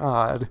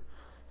pod.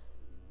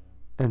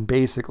 And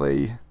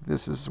basically,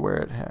 this is where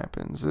it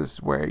happens. This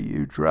is where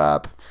you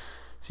drop.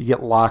 So you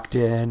get locked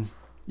in.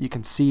 You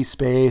can see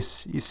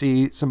space. You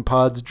see some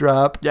pods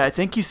drop. Yeah, I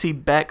think you see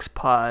Beck's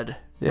pod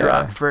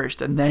drop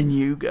first, and then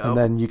you go. And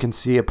then you can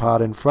see a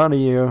pod in front of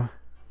you.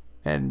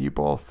 And you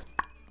both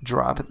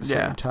drop at the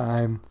same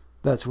time.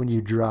 That's when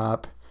you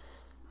drop.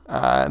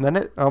 And then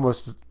it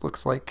almost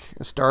looks like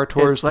a Star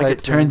Tours it's like type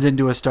it turns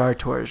into a Star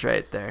Tours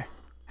right there.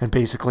 And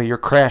basically you're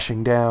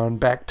crashing down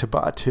back to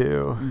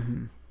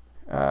Batuu.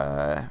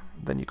 Mm-hmm.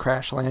 Then you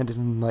crash land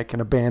in like an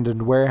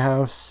abandoned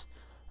warehouse,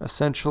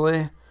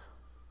 essentially.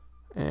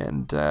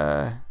 And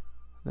then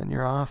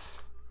you're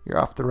off. You're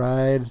off the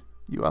ride.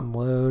 You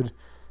unload.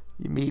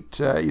 You meet,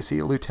 you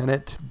see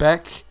Lieutenant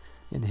Beck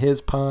in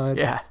his pod.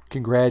 Yeah.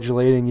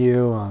 Congratulating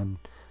you on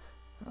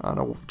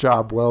a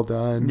job well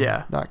done.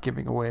 Yeah. Not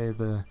giving away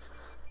the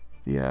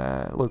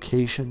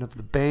location of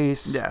the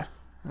base. Yeah.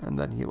 And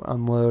then you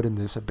unload in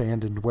this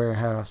abandoned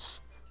warehouse.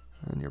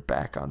 And you're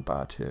back on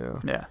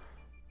Batuu. Yeah.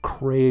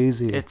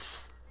 Crazy.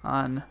 It's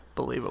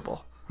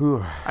unbelievable.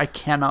 Ooh. I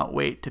cannot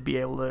wait to be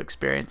able to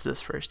experience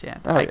this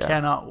firsthand. Oh, I yeah.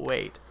 cannot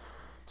wait.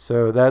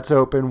 So that's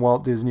open,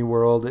 Walt Disney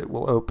World. It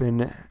will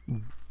open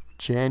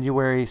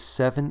January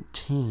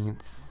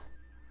 17th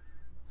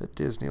at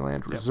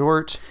Disneyland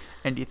Resort.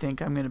 And do you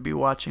think I'm going to be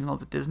watching all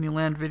the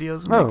Disneyland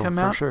videos when they come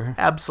for out? sure.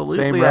 Absolutely,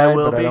 Same ride, I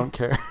will but be. I don't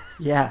care.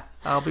 Yeah,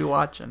 I'll be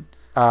watching.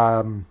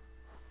 What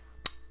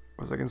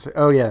was I going to say?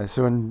 Oh, yeah.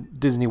 So in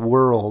Disney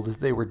World,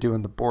 they were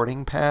doing the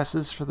boarding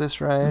passes for this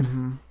ride.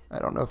 Mm-hmm. I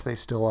don't know if they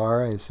still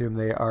are. I assume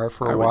they are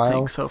for a I while. would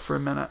think so for a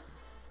minute.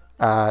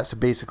 So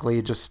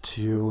basically, just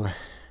to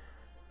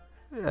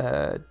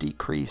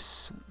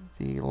decrease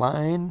the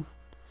line,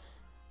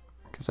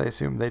 because I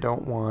assume they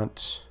don't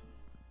want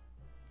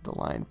the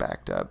line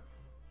backed up,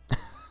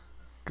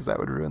 because that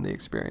would ruin the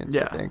experience,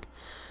 Yeah. I think.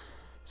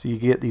 So you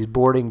get these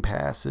boarding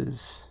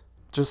passes,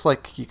 just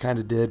like you kind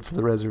of did for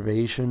the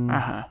reservation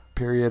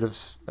period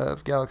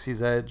of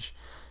Galaxy's Edge,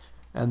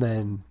 and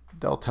then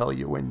they'll tell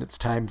you when it's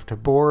time to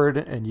board,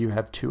 and you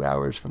have 2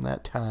 hours from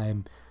that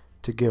time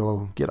to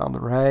go get on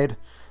the ride.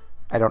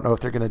 I don't know if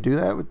they're going to do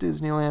that with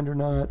Disneyland or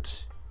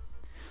not.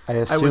 I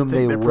assume I would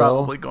think they they're will.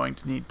 probably going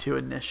to need to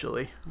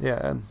initially.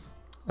 Yeah.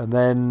 And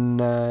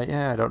then,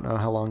 I don't know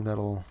how long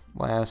that'll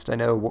last. I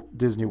know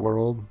Disney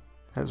World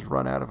has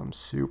run out of them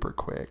super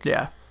quick.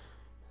 Yeah.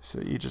 So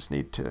you just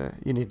need to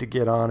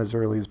get on as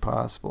early as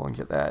possible and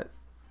get that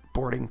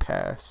boarding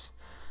pass,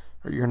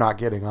 or you're not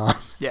getting on.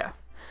 Yeah.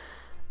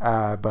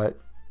 But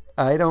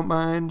I don't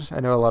mind. I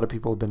know a lot of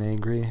people have been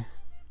angry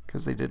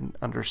because they didn't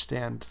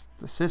understand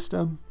the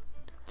system.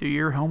 Do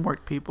your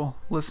homework, people.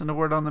 Listen to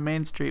Word on the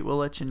Main Street. We'll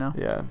let you know.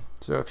 Yeah.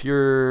 So if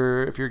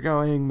you're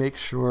going, make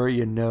sure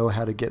you know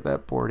how to get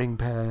that boarding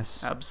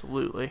pass,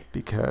 Absolutely.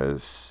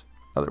 because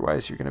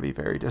otherwise you're going to be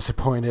very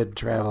disappointed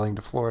traveling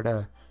to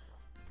Florida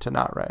to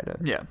not ride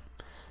it. Yeah.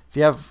 If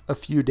you have a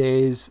few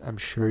days, I'm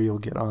sure you'll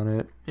get on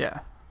it, Yeah.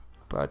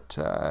 but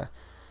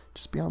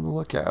just be on the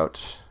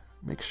lookout.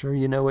 Make sure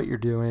you know what you're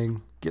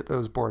doing. Get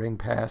those boarding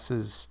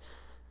passes.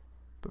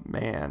 But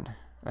man,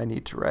 I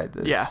need to ride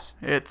this. Yeah.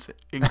 It's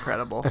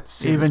incredible. As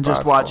soon Even as just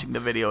possible. watching the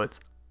video,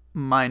 it's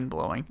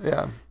mind-blowing.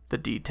 Yeah. The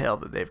detail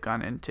that they've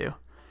gone into.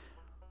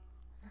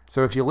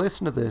 So if you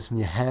listen to this and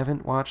you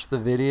haven't watched the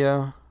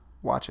video,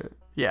 watch it,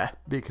 Yeah.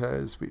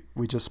 because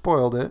we just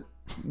spoiled it.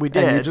 We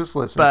did. And you just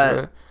listened but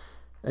to it.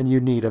 And you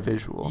need a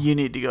visual. you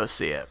need to go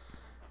see it.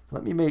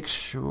 Let me make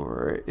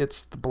sure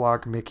it's the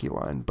Blog Mickey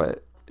one,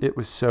 but it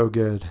was so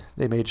good.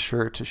 They made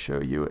sure to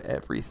show you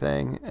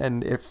everything.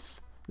 And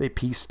if they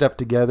pieced stuff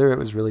together, it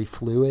was really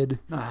fluid.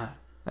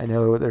 I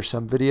know there's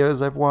some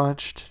videos I've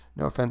watched.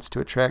 No offense to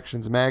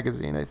Attractions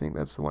Magazine. I think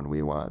that's the one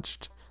we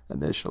watched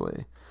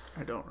initially.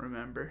 I don't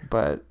remember.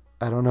 But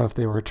I don't know if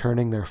they were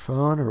turning their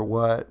phone or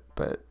what,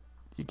 but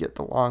you get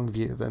the long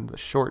view, then the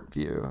short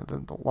view,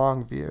 then the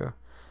long view.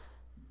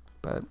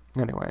 But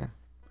anyway,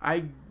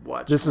 I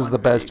watched this is one the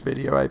best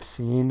video. video I've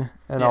seen,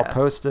 and I'll Yeah.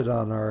 post it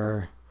on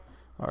our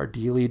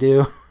Dealy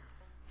Do,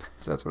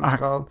 if that's what it's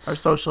called. Our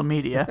social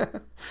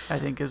media, I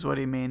think is what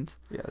he means.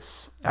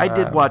 Yes. I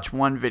did watch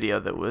one video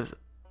that was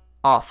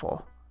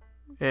awful.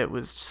 It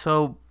was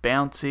so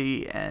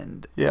bouncy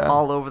and Yeah.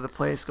 all over the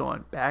place,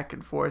 going back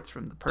and forth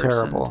from the person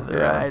Terrible, to the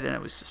yeah. ride, and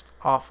it was just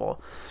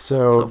awful.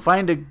 So So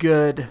find a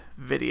good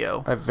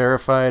video. I've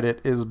verified it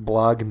is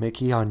Blog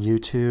Mickey on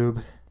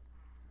YouTube.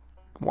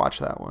 Watch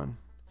that one.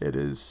 It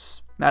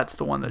is That's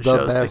the one that the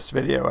shows best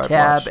the video I've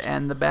cab watched.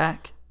 and the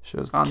back.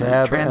 Shows the on the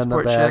cab and the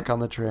transport back ship. on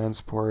the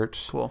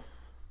transport. Cool.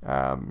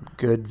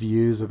 Good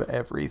views of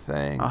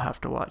everything. I'll have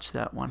to watch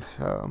that one.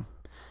 So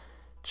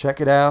check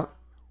it out.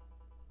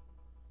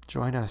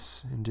 Join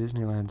us in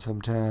Disneyland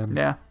sometime.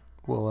 Yeah.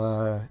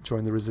 We'll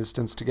join the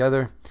resistance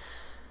together.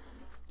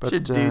 But,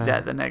 Should do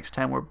that the next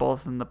time we're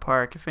both in the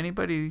park. If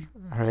anybody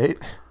Right?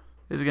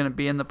 is going to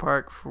be in the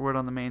park for Word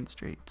on the Main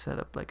Street, set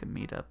up like a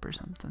meetup or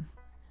something.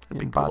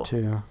 That'd In be cool.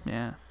 Batu.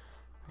 Yeah.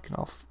 We can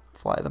all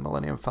fly the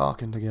Millennium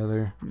Falcon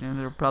together. Yeah,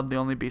 there'll probably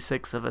only be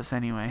 6 of us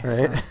anyway.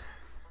 Right?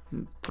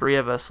 So 3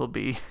 of us will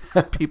be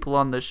people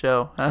on the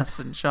show. Us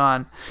and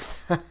Sean.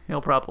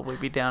 He'll probably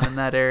be down in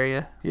that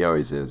area. He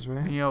always is,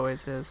 right? He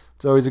always is.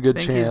 It's always a good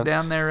I think chance. he's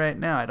down there right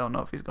now. I don't know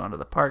if he's going to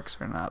the parks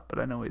or not, but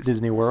I know he's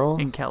Disney World?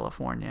 in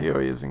California. He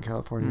always in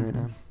California right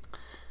Mhm. now.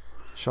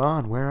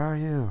 Sean, where are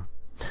you?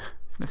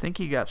 I think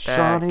he got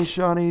back.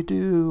 Shawnee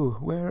Doo,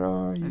 where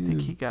are you? I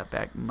think he got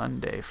back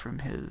Monday from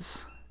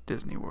his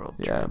Disney World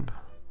Yeah. trip.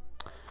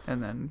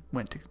 And then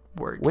went to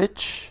work.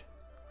 Which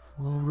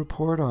we'll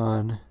report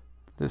on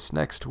this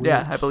next week.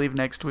 Yeah, I believe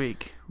next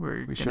week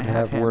we gonna should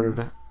have him.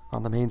 Word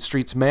on the Main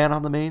Street's Man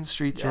on the Main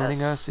Street joining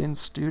Yes. us in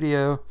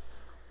studio.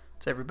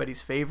 It's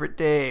everybody's favorite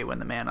day when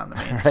the Man on the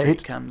Main Right.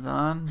 Street comes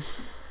on.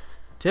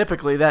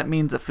 Typically, that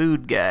means a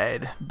food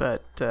guide,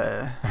 but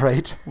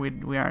Right?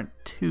 we aren't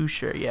too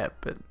sure yet.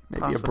 But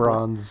Maybe possibly. a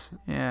bronze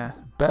Yeah,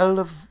 Bell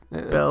of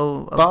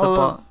Bell of Ball the Ball,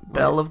 of-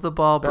 Bell of the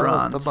Ball Bell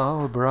bronze. of the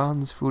Ball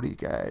bronze foodie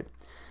guide.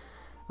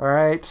 All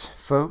right,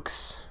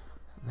 folks,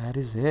 that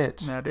is it.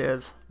 That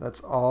is. That's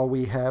all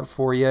we have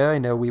for you. I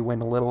know we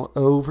went a little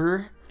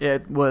over,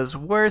 It was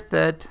worth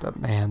it. but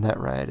man, that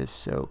ride is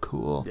so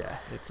cool. Yeah,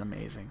 it's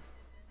amazing.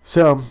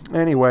 So,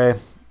 anyway,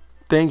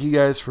 thank you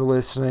guys for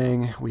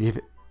listening. We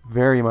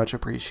very much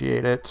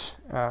appreciate it.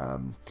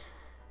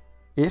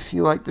 If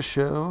you like the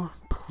show,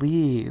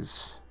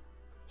 please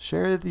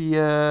Share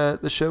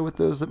the show with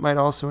those that might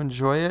also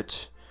enjoy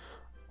it.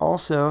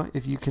 Also,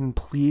 if you can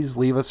please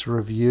leave us a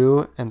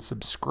review and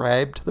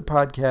subscribe to the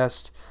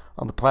podcast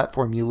on the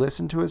platform you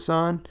listen to us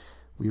on,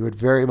 we would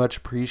very much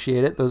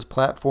appreciate it. Those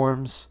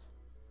platforms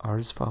are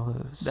as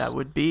follows. That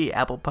would be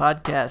Apple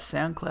Podcasts,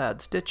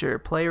 SoundCloud, Stitcher,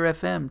 Player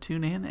FM,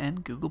 TuneIn,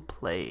 and Google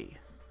Play.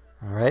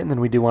 All right, and then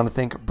we do want to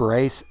thank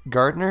Bryce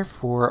Gardner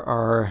for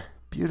our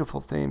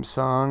beautiful theme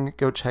song.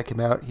 Go check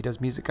him out. He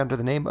does music under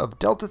the name of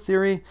Delta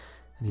Theory,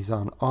 and he's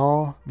on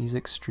all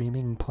music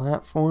streaming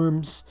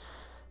platforms.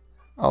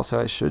 Also,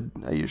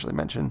 I usually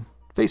mention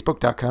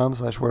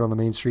Facebook.com/Word on the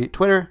Main Street,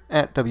 Twitter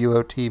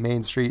 @WOT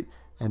Main Street,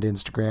 and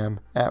Instagram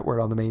 @Word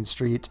on the Main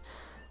Street.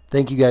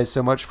 Thank you guys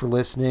so much for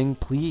listening.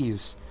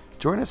 Please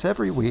join us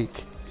every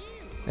week,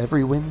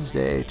 every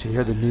Wednesday, to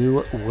hear the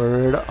new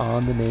Word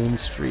on the Main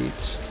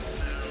Street.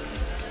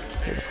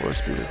 May the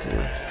force be with you.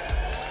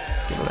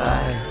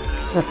 Goodbye.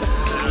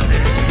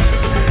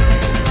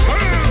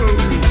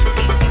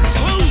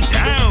 Slow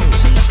down!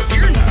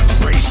 You're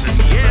not racing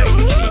yet!